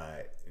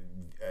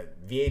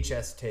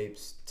VHS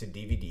tapes to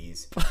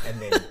DVDs,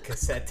 and then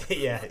cassette.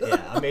 Yeah,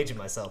 I'm aging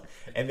myself,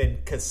 and then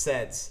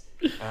cassettes.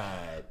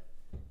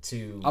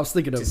 To I was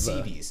thinking to of,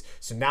 CDs.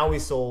 So now we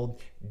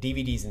sold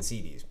DVDs and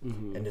CDs,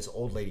 and this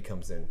old lady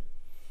comes in,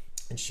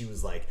 and she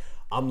was like,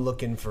 "I'm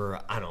looking for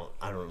I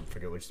don't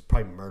forget which,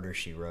 probably Murder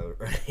She Wrote,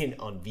 right,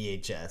 on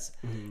VHS."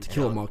 To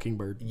Kill a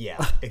Mockingbird.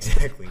 Yeah,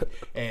 exactly.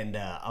 And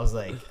I was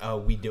like, "Oh,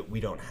 we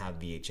don't have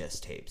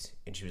VHS tapes."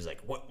 And she was like,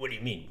 "What do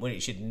you mean?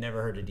 She'd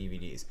never heard of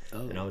DVDs."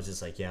 And I was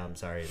just like, "Yeah, I'm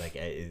sorry. Like,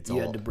 it's You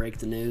all had to break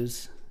the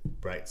news.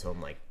 right." So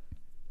I'm like,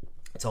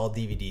 "It's all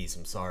DVDs.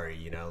 I'm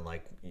sorry.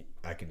 Like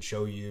I can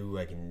show you.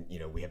 I can.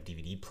 We have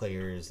DVD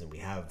players, and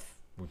we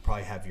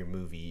probably have your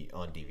movie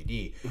on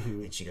DVD."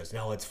 And she goes,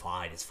 "No, it's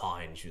fine. It's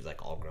fine." And she was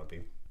like all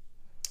grumpy.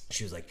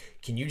 She was like,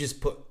 "Can you just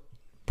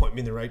point me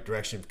in the right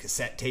direction of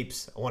cassette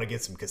tapes? I want to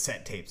get some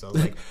cassette tapes." I was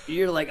like,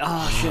 You're like,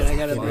 "Oh shit, I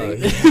gotta break."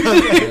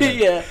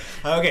 Yeah.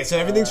 okay, so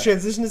everything's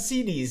transitioned to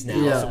CDs now,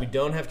 Yeah. so we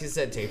don't have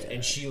cassette tapes.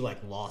 And she like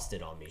lost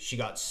it on me. She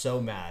got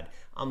so mad.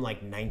 I'm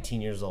like 19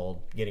 years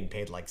old, getting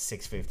paid like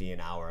 $6.50 an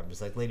hour. I'm just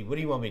like, "Lady, what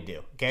do you want me to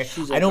do?" Okay,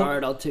 She's I like, don't. "All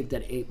right, I'll take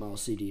that 8-mile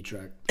CD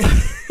track."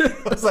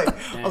 I was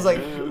like,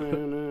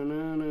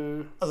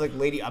 Na-na-na-na-na.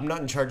 "Lady, I'm not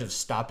in charge of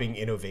stopping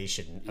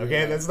innovation.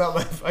 Okay, that's not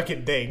my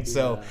fucking thing."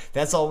 So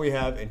that's all we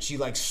have. And she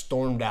like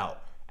stormed out.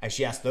 As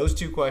she asked those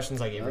 2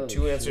 questions, I gave her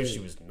 2 answers she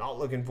was not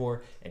looking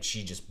for, and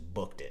she just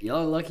booked it.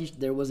 Y'all are lucky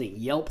there wasn't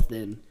Yelp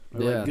then,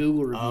 or Yeah. like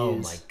Google reviews. Oh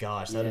my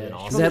gosh, that'd have been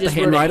She awesome. Is that probably the just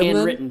wrote a handwriting then?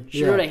 handwritten. She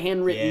Yeah. wrote a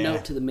handwritten Yeah.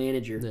 note to the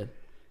manager, Yeah.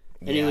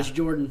 and it was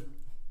Jordan.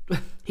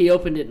 He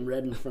opened it and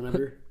read in front of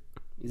her.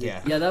 He's like,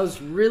 Yeah. yeah, that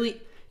was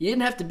really. You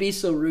didn't have to be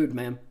so rude,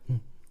 ma'am.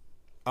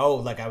 Oh,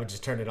 like I would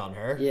just turn it on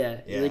her?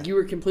 Yeah, Yeah. like you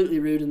were completely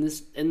rude in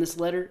this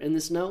letter, in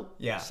this note.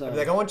 Yeah. So, I'd be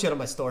like, "I want you out of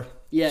my store."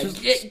 yeah,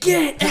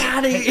 get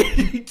out of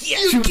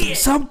here.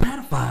 Some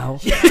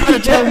pedophile trying to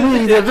tell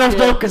me that there's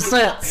no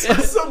cassettes.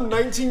 It's some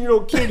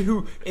 19-year-old kid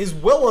who is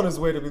well on his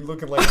way to be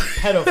looking like a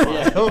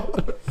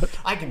pedophile.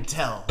 I can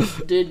tell.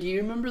 Dude, do you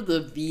remember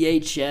the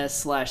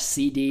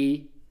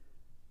VHS/CD?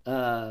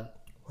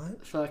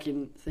 What?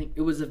 Fucking thing.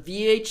 It was a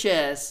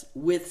VHS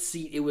with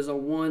C. It was a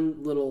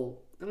one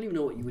little. I don't even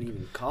know what you would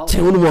even call it.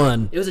 Tune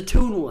 1. It was a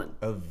tune one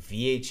A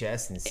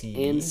VHS and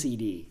CD? and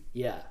CD.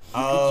 Yeah. You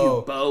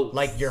Oh, could do both.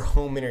 like your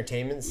home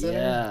entertainment center?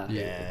 Yeah.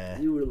 Yeah.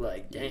 You were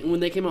like, dang.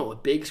 When they came out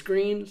with big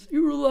screens,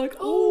 you were like,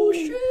 oh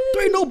shit.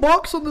 There ain't no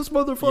box on this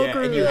motherfucker.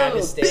 Yeah, and you had to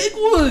Oh, stay. big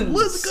ones.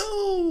 Let's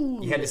go.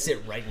 You had to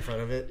sit right in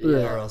front of it,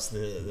 Yeah. or else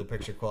the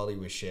picture quality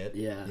was shit.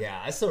 Yeah.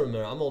 Yeah, I still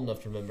remember. I'm old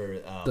enough to remember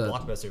The-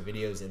 Blockbuster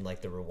videos and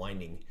like the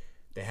rewinding.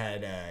 They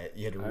had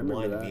you had to remember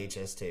rewind that.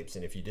 VHS tapes,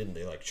 and if you didn't,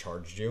 they like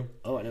charged you.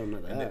 Oh, I don't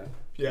know that.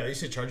 Yeah, they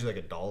used to charge you like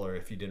 $1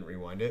 if you didn't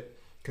rewind it.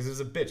 Because it was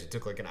a bitch. It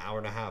took like an hour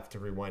and a half to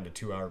rewind a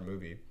 2-hour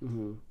movie.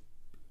 Mm-hmm.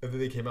 And then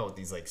they came out with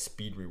these like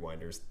speed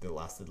rewinders that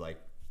lasted like,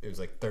 it was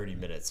like 30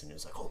 minutes. And it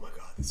was like, oh my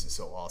God, this is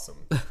so awesome.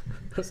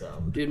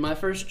 So, Dude, my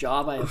first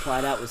job I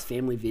applied at was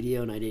Family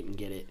Video, and I didn't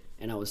get it.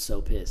 And I was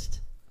so pissed.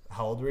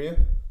 how old were you?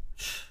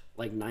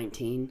 Like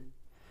 19.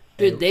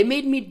 Dude, they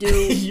made me do...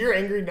 You're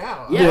angry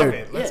now. Yeah. I love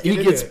it. Let's He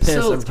get gets into it. pissed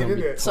So- every time Get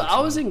into we- it. So I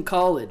was in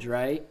college,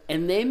 right?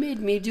 And they made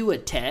me do a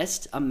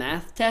test, a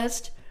math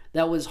test,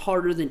 that was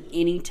harder than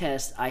any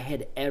test I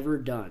had ever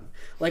done.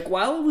 Like,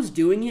 while I was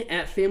doing it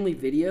at Family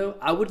Video,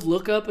 I would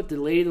look up at the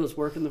lady that was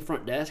working the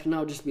front desk, and I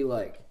would just be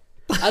like...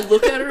 I'd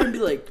look at her and be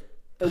like...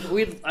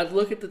 I'd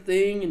look at the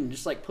thing and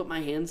just, like, put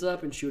my hands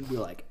up, and she would be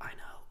like, I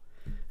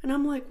know. And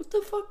I'm like, what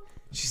the fuck?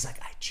 She's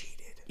like, I cheated.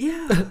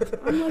 Yeah.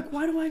 I'm like,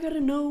 why do I gotta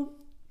know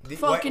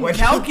fucking why-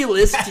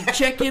 calculus to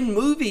check in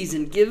movies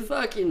and give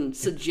fucking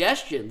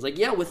suggestions? Like,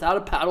 yeah, without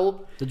a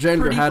paddle, The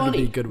janitor pretty had to funny.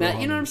 be good Matt,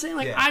 with you know what I'm ramen. saying?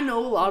 Like, Yeah. I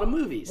know a lot of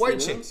movies.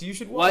 White you know? Chicks, you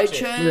should White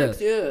watch it.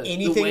 Chicks, yeah.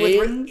 Anything the with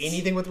Wayans,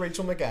 anything with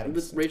Rachel McAdams.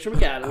 with Rachel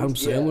McAdams. Adam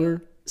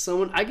Sandler.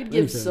 Someone I could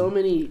give Anything. so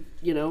many,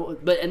 you know.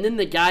 But and then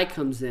the guy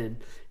comes in.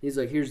 He's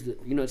like, here's the,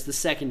 you know, it's the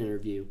second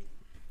interview.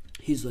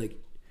 He's like,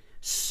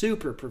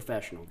 super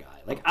professional guy.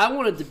 Like, I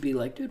wanted to be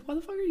like, dude, why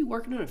the fuck are you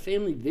working on a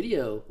Family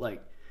Video?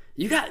 Like,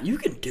 you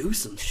can do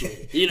some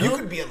shit. You know, You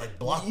could be at like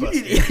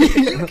Blockbuster.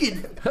 you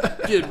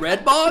could, dude,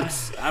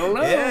 Redbox. I don't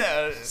know.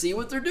 Yeah. See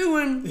what they're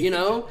doing. You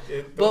know.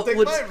 Don't take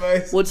my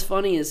advice. What's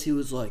funny is he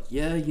was like,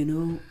 yeah, you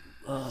know,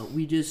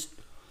 we just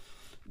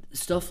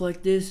stuff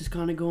like this is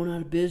kind of going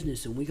out of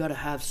business, and we got to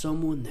have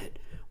someone that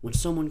when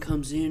someone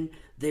comes in,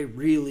 they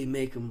really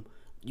make them,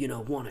 you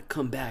know, want to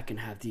come back and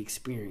have the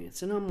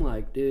experience. And I'm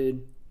like,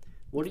 dude.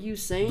 What are you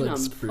saying? The I'm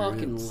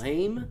fucking experience.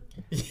 lame?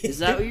 Is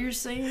that what you're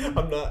saying?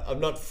 I'm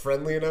not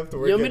friendly enough to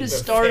work. You want me at to the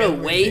start a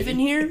Family wave in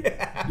Video.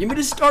 here? You want me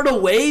to start a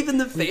wave in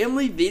the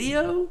Family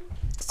Video?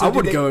 So I do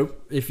would they- go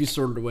if you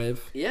started a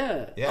wave.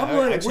 Yeah. Yeah, I'm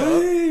like, I'd show up.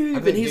 wave. I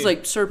And think, he's dude-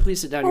 like, sir,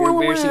 please sit down. You're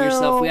embarrassing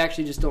yourself. We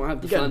actually just don't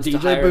have the got a funds to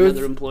DJ hire booth?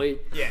 another employee.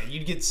 Yeah,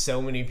 you'd get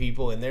so many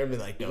people in there and be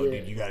like, no,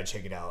 Yeah. dude, you gotta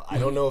check it out. I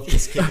don't know if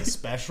this kid is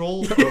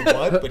special or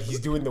what, but he's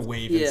doing the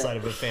wave Yeah. inside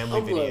of a Family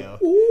I'm Video.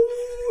 like,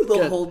 ooh, the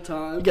Got- whole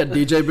time. You got a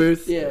DJ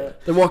booth. Yeah.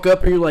 They walk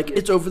up and you're like,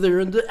 it's over there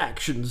in the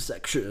action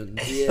section.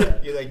 Yeah.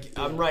 You're like,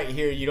 I'm right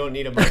here. You don't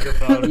need a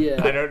microphone. Yeah.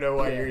 I don't know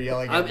why you're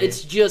yelling at me.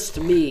 It's just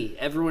me.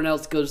 Everyone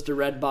else goes to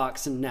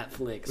Redbox and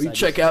Netflix. You I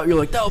check just- out, you're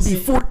like, that would be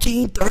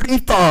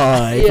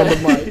 $14.35. Yeah.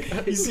 I'm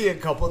like, You see a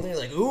couple and they're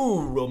like,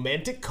 ooh,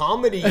 romantic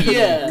comedy.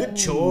 Yeah. Good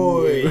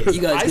choice.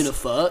 You guys gonna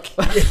fuck?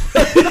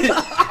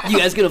 You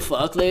guys gonna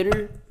fuck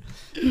later?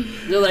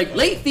 They're like,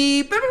 late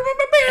fee. In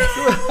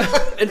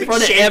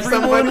front of Shame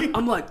everyone. somebody.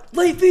 I'm like,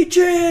 late fee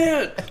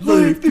chant.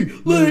 Late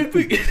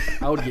fee.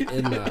 I would get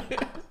in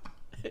that.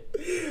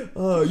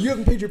 You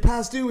haven't paid your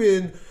past due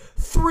in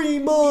 3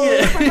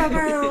 months.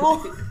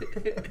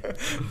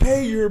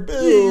 Pay your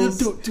bills.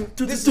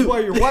 This is why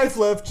your wife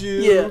left you.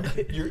 Yeah.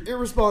 You're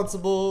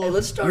irresponsible. Hey,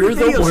 let's start You're a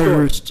the video store.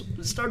 worst.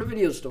 Let's start a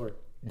video store.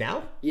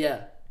 Now?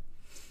 Yeah.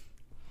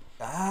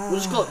 We'll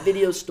just call it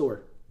video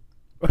store.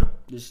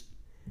 Just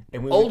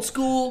And we old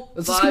school.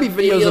 It's just gonna be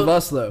videos of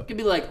us, though. It could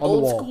be like on the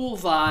old wall. school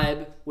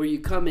vibe where you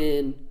come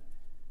in,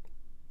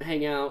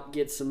 hang out,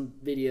 get some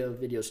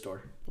video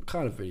store. What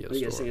kind of video What do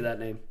you guys store? think of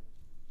that name?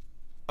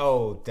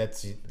 Oh,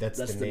 that's That's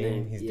the the name.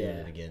 name, He's yeah. doing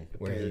it again,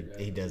 where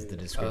Okay. he does the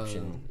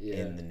description yeah.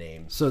 in the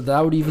name. So that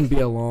would even be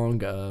a long.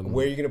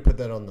 Where are you gonna put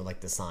that on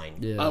the sign?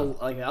 Yeah. Oh,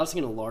 like I was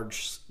thinking a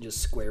large, just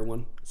square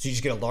one. So you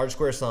just get a large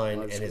square sign,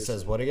 Large and square it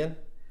says what again?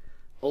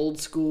 Old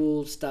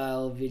school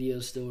style video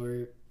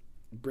store.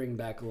 Bring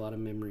back a lot of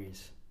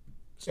memories.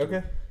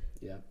 Okay.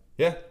 Yeah.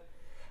 Yeah.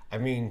 I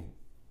mean,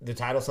 the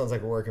title sounds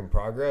like a work in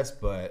progress,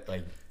 but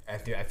like I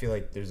feel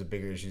like there's a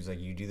bigger issue. It's like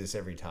you do this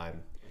every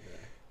time.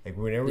 Like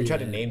whenever we try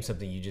to name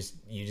something, you just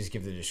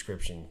give the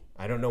description.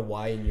 I don't know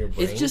why in your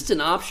brain. It's just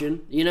an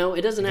option, you know.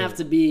 It doesn't have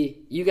to be.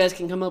 You guys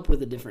can come up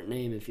with a different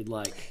name if you'd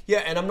like. yeah,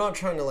 and I'm not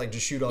trying to like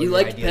just shoot all You your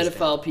liked ideas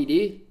down. Pedophile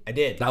PD, I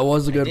did. That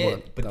was a I good did,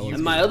 one. But That you, was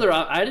and my other.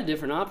 I had a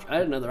different option. I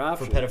had another for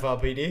option. Pedophile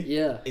PD.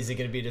 Yeah. Is it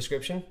going to be a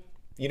description?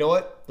 You know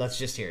what? Let's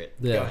just hear it.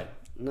 Yeah. Go ahead.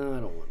 No, I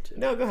don't want to.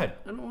 No, go ahead.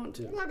 I don't want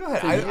to. No, go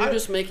ahead. 'Cause I you're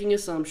just making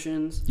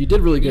assumptions. You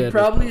did really good. You with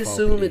probably Pedophile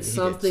assume PD. it's He did,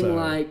 something so-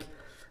 like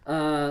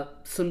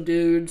some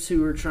dudes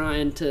who are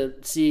trying to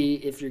see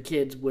if your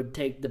kids would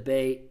take the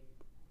bait,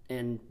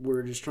 and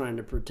we're just trying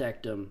to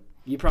protect them.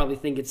 You probably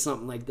think it's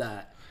something like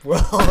that. Well,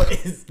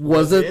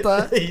 Was it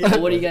that? Yeah.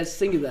 Well, what do you guys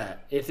think of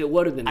that? If it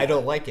would have been, I that?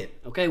 don't like it.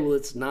 Okay, well,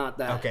 it's not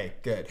that. Okay,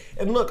 good.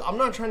 And look, I'm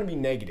not trying to be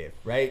negative,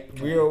 right?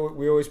 We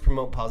always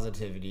promote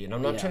positivity, and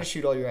I'm not Yeah. trying to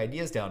shoot all your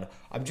ideas down.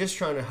 I'm just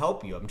trying to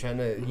help you. I'm trying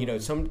to, you know,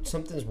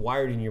 something's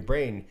wired in your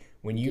brain.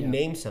 When you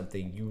name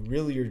something, you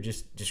really are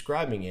just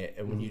describing it,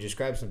 and when you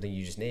describe something,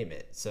 you just name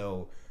it.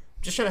 So,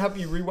 just trying to help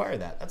you rewire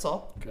that. That's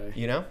all. Okay.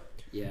 You know.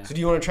 Yeah. So,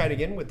 do you want to try it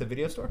again with the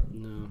video store?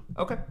 No,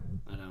 Okay.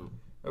 I don't.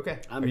 Okay.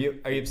 Are you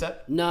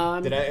upset? No,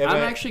 I'm Did I-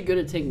 I'm actually good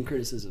at taking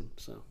criticism.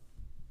 So,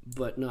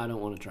 but no, I don't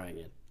want to try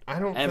again. I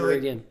don't feel Ever like,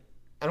 again.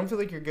 I don't feel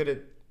like you're good at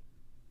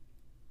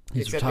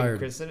He's accepting retired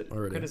criticism.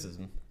 already.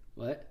 Criticism.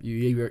 What?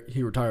 He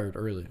retired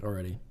early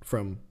already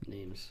from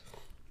Names.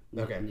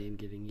 Not Okay. name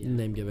giving. Yeah.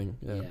 name giving.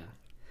 Yeah. Yeah.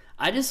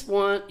 I just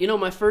want,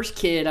 my first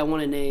kid, I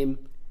want to name.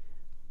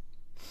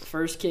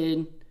 First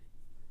kid,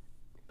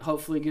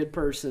 hopefully good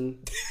person.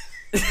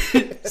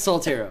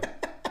 Soltero.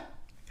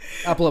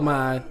 Apple of my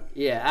eye.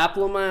 Yeah,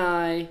 apple of my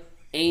eye,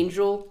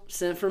 angel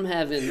sent from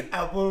heaven.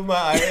 Apple of my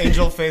eye,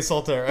 angel face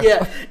Altera.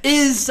 Yeah,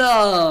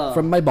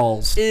 From my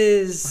balls.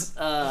 is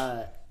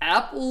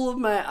apple of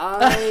my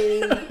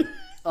eye,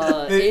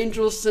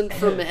 angel sent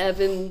from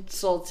heaven,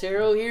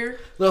 Soltero here.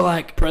 They're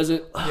like,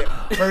 Present.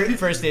 Yeah.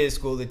 First day of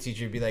school, the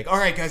teacher would be like, all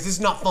right, guys, this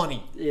is not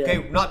funny. Yeah. Okay,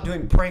 we're not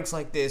doing pranks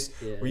like this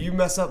Yeah. where you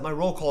mess up my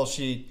roll call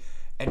sheet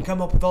and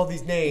come up with all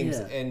these names.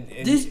 Yeah.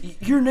 And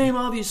Your name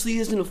obviously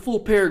isn't a full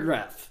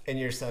paragraph. and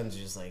your son's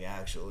just like,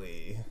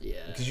 actually. Yeah.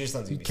 Because your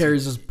son's going to be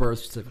carries his birth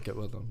certificate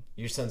with him.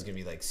 your son's gonna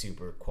be like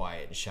super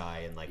quiet and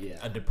shy and like Yeah.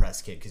 a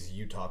depressed kid because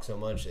you talk so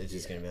much. It's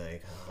just gonna be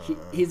like,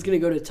 He's gonna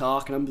go to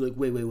talk, and I'm gonna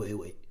be like,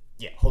 wait.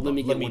 yeah, hold on,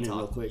 me let get me one in talk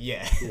real quick.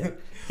 Yeah,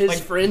 His Like-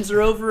 friends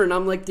are over, and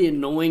I'm like the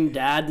annoying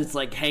dad that's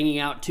like hanging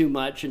out too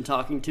much and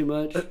talking too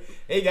much.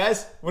 Hey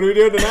guys, what are we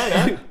doing tonight?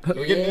 Huh?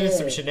 We're getting into Yeah.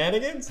 some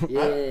shenanigans.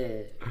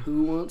 Yeah,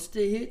 who wants to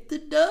hit the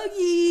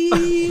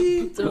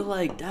doggy? They're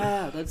like,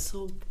 Dad, that's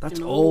so. That's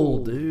fucking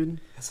old,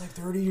 dude. That's like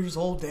 30 years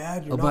old,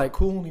 Dad. You're I'm not like-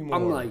 cool anymore.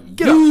 I'm like,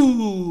 Get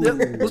you. Yeah,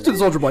 let's do the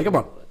Soldier Boy. Come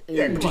on.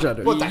 yeah, come Teach on.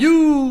 that What dude. the-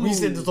 You. We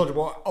said the Soldier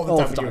Boy all the All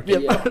time. the when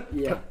time.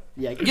 you were-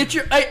 Yeah. Get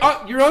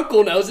your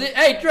uncle knows it.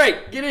 Hey,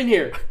 Drake, get in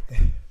here.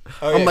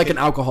 Oh, I'm yeah, like an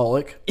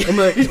alcoholic. I'm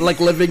like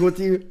living with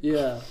you.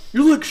 Yeah.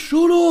 You're like,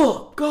 shut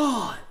up,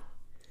 God.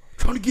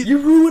 Trying to get You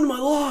ruined my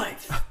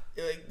life.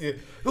 you're like, dude,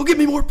 Go get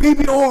me more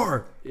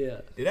PBR.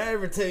 Yeah. did I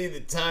ever tell you the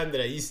time that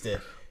I used to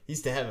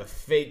have a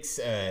fake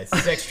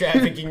sex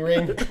trafficking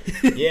ring?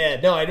 Yeah,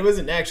 no, it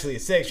wasn't actually a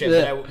sex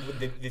trafficking.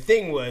 Yeah. The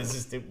thing was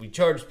is that we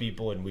charged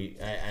people and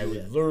I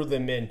would lure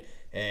them in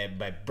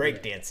by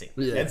breakdancing.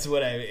 Yeah. That's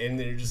what and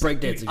they're just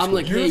Breakdancing. I'm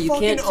like, Your hey, you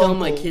fucking can't tell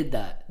my uncle- kid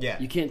that. Yeah.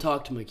 You can't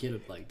talk to my kid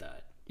like that.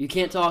 You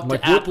can't talk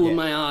like, to what? apple Yeah. in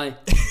my eye.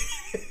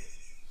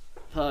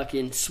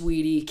 Fucking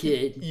sweetie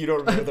kid. You don't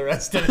remember the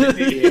rest of it.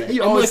 Yeah.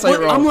 You I'm always like,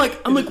 say it what? wrong.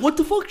 I'm like, what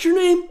the fuck's your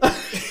name?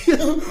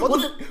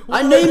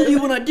 I named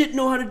you when I didn't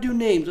know how to do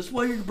names. That's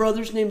why your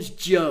brother's name's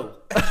Joe.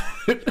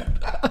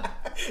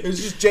 It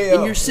was just J.O.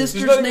 And your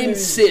sister's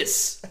name's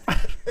Sis.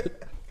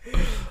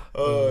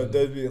 Oh,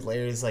 that'd be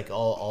hilarious. Like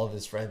all of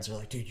his friends are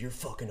like, dude, your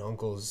fucking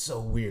uncle is so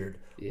weird.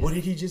 What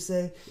did he just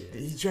say?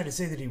 Did he try to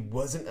say that he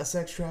wasn't a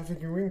sex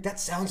trafficking ring? That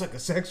sounds like a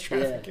sex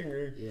trafficking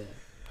ring. Yeah.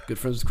 Good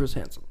friends with Chris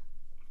Hansen.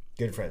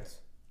 Good friends.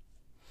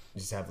 You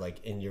just have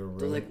like in your room.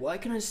 They're like, why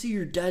can I see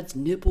your dad's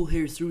nipple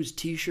hair through his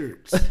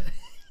t-shirts?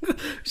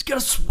 He's got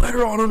a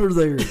sweater on under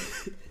there.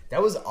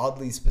 that was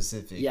oddly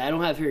specific. Yeah, I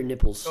don't have hair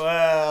nipples.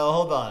 Well,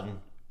 hold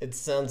on. It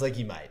sounds like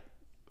you might.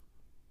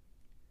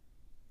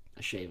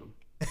 I shave them.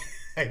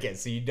 Okay,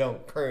 so you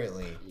don't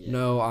currently.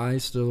 No, I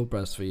still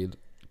breastfeed.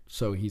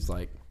 So he's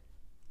like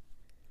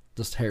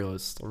just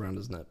hairless around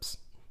his nips.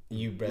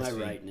 You My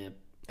breastfeed. right nip.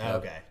 Oh,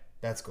 okay,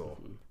 that's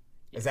cool.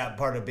 Is that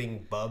part of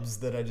being bubs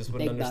that I just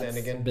wouldn't Big understand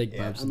bubs. again? Big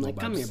Yeah. bubs. I'm Little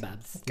like, come here,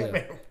 Babs. Babs. Come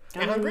here.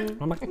 You hungry?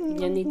 I'm like,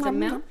 You need some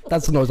milk?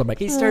 that's the noise I make.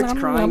 He starts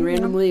crying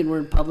randomly, and we're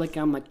in public.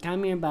 I'm like,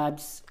 come here,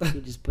 Babs. He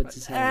just puts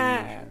his head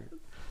in my shirt.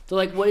 They're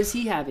like, what is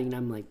he having? And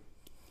I'm like,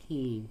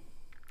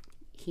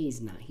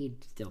 he's not. He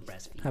still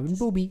breastfeeds. Having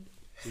booby.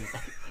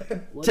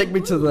 What? Take me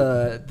to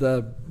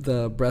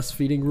the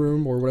breastfeeding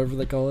room or whatever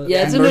they call it.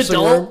 Yeah, it's an Nursing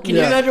adult. room. Can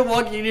you imagine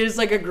walking in? It's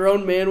like a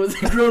grown man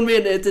with a grown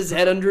man hits his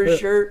head under his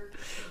shirt.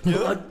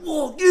 You're Like,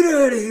 whoa, get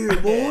out of here,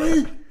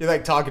 boy. You're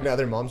like talking to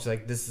other moms. You're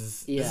like, this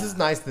is Yeah.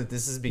 nice that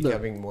this is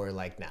becoming more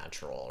like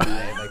natural,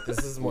 right? Like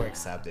this is more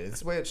accepted.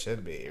 It's the way it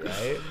should be,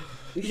 right?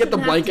 You get the shouldn't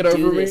have blanket to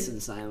do over me? this in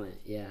silent.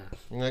 Yeah.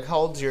 You're like, how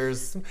old's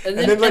yours? And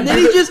then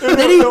he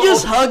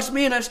just hugs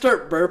me, and I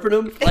start burping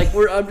him. Like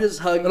I'm just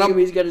hugging him.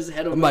 He's got his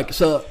head on. I'm like,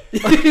 so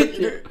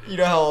You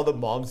know how all the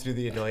moms do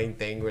the annoying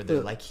thing where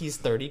they're like, he's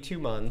 32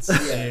 months, and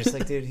you're just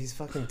like, dude, he's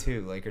fucking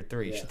 2, like, or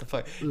 3. Shut the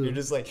fuck. You're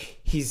just like,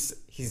 he's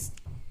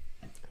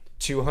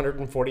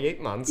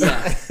 248 months.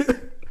 Yeah.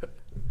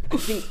 I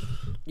think.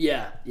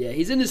 Yeah.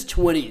 He's in his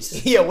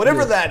 20s. Yeah,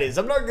 whatever that is.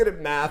 I'm not good at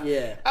math.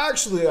 Yeah.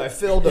 Actually, I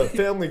failed a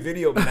family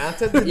video math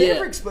test. Did they Yeah.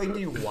 ever explain to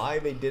you why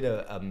they did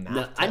a math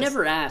No, test? I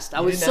never asked.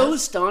 I was didn't so ask?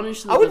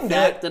 astonished I with the wouldn't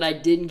fact bet. that I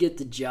didn't get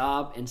the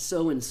job and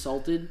so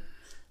insulted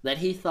that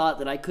he thought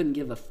that I couldn't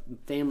give a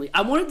family.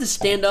 I wanted to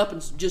stand up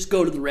and just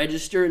go to the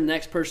register, and the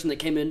next person that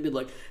came in would be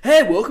like,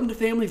 "Hey, welcome to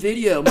Family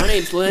Video. My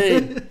name's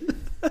Lane."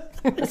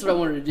 That's what I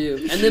wanted to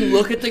do, and then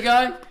look at the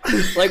guy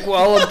like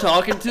while I'm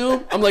talking to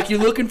him. I'm like, "You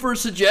looking for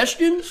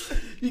suggestions?"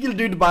 you get a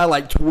dude to buy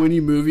like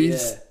 20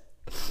 movies.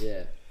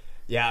 Yeah.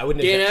 Yeah, I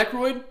wouldn't Dan have.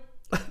 Aykroyd?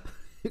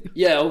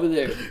 Yeah, over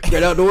there.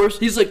 Great outdoors.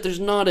 He's like, "There's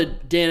not a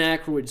Dan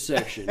Aykroyd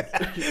section."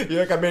 You're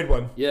like, I made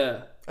one.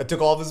 Yeah. I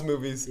took all of his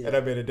movies and I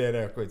made a Dan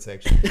Aykroyd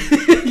section.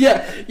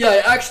 Yeah. I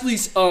actually,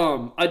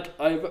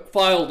 I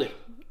filed it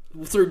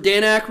through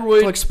Dan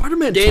Aykroyd, Like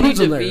Spider-Man Danny 2's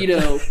in there.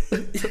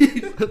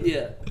 DeVito.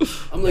 Yeah.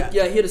 I'm like,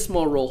 yeah, he had a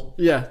small role.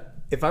 Yeah.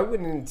 If I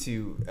went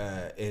into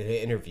an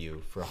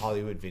interview for a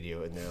Hollywood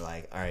video and they're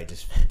like, "All right,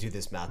 just do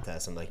this math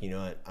test," I'm like, you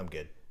know what? I'm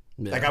good.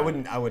 Yeah. Like I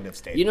wouldn't have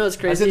stayed. You know what's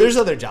I crazy? said, "There's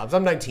other jobs.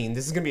 I'm 19.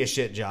 This is gonna be a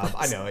shit job.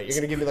 I know it. You're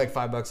gonna give me like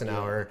 $5 an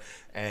hour,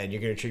 and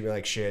you're gonna treat me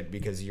like shit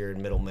because you're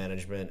in middle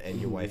management and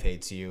your wife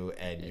hates you,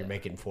 and you're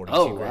making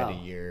 42 grand a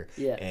year."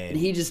 Yeah, and and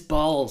he just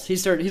balls.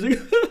 He's like, and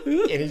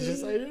he's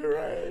just like, "You're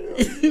right.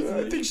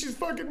 I think she's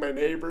fucking my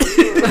neighbor."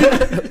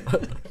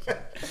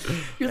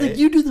 you're like,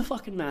 you do the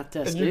fucking math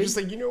test, And you're dude. just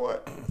like, you know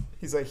what?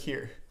 He's like,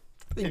 here.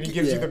 And he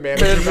gives you the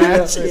manager Manager,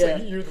 badge. He's yeah.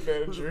 like, you're the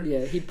manager.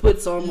 Yeah, he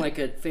puts on like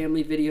a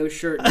family video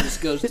shirt and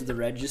just goes to the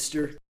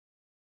register.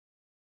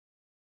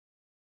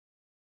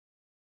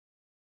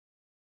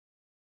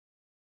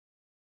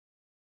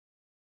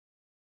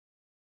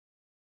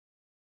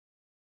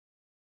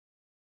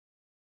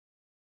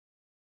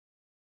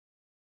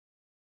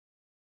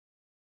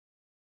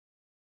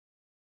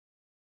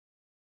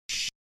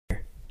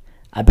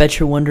 I bet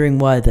you're wondering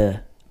why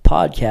the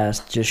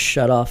podcast just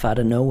shut off out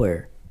of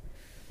nowhere.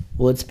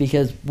 Well, it's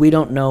because we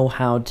don't know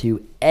how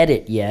to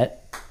edit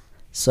yet.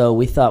 So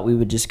we thought we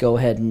would just go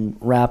ahead and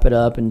wrap it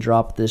up and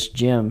drop this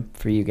gem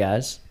for you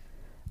guys.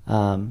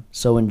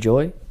 So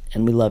enjoy,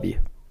 and we love you.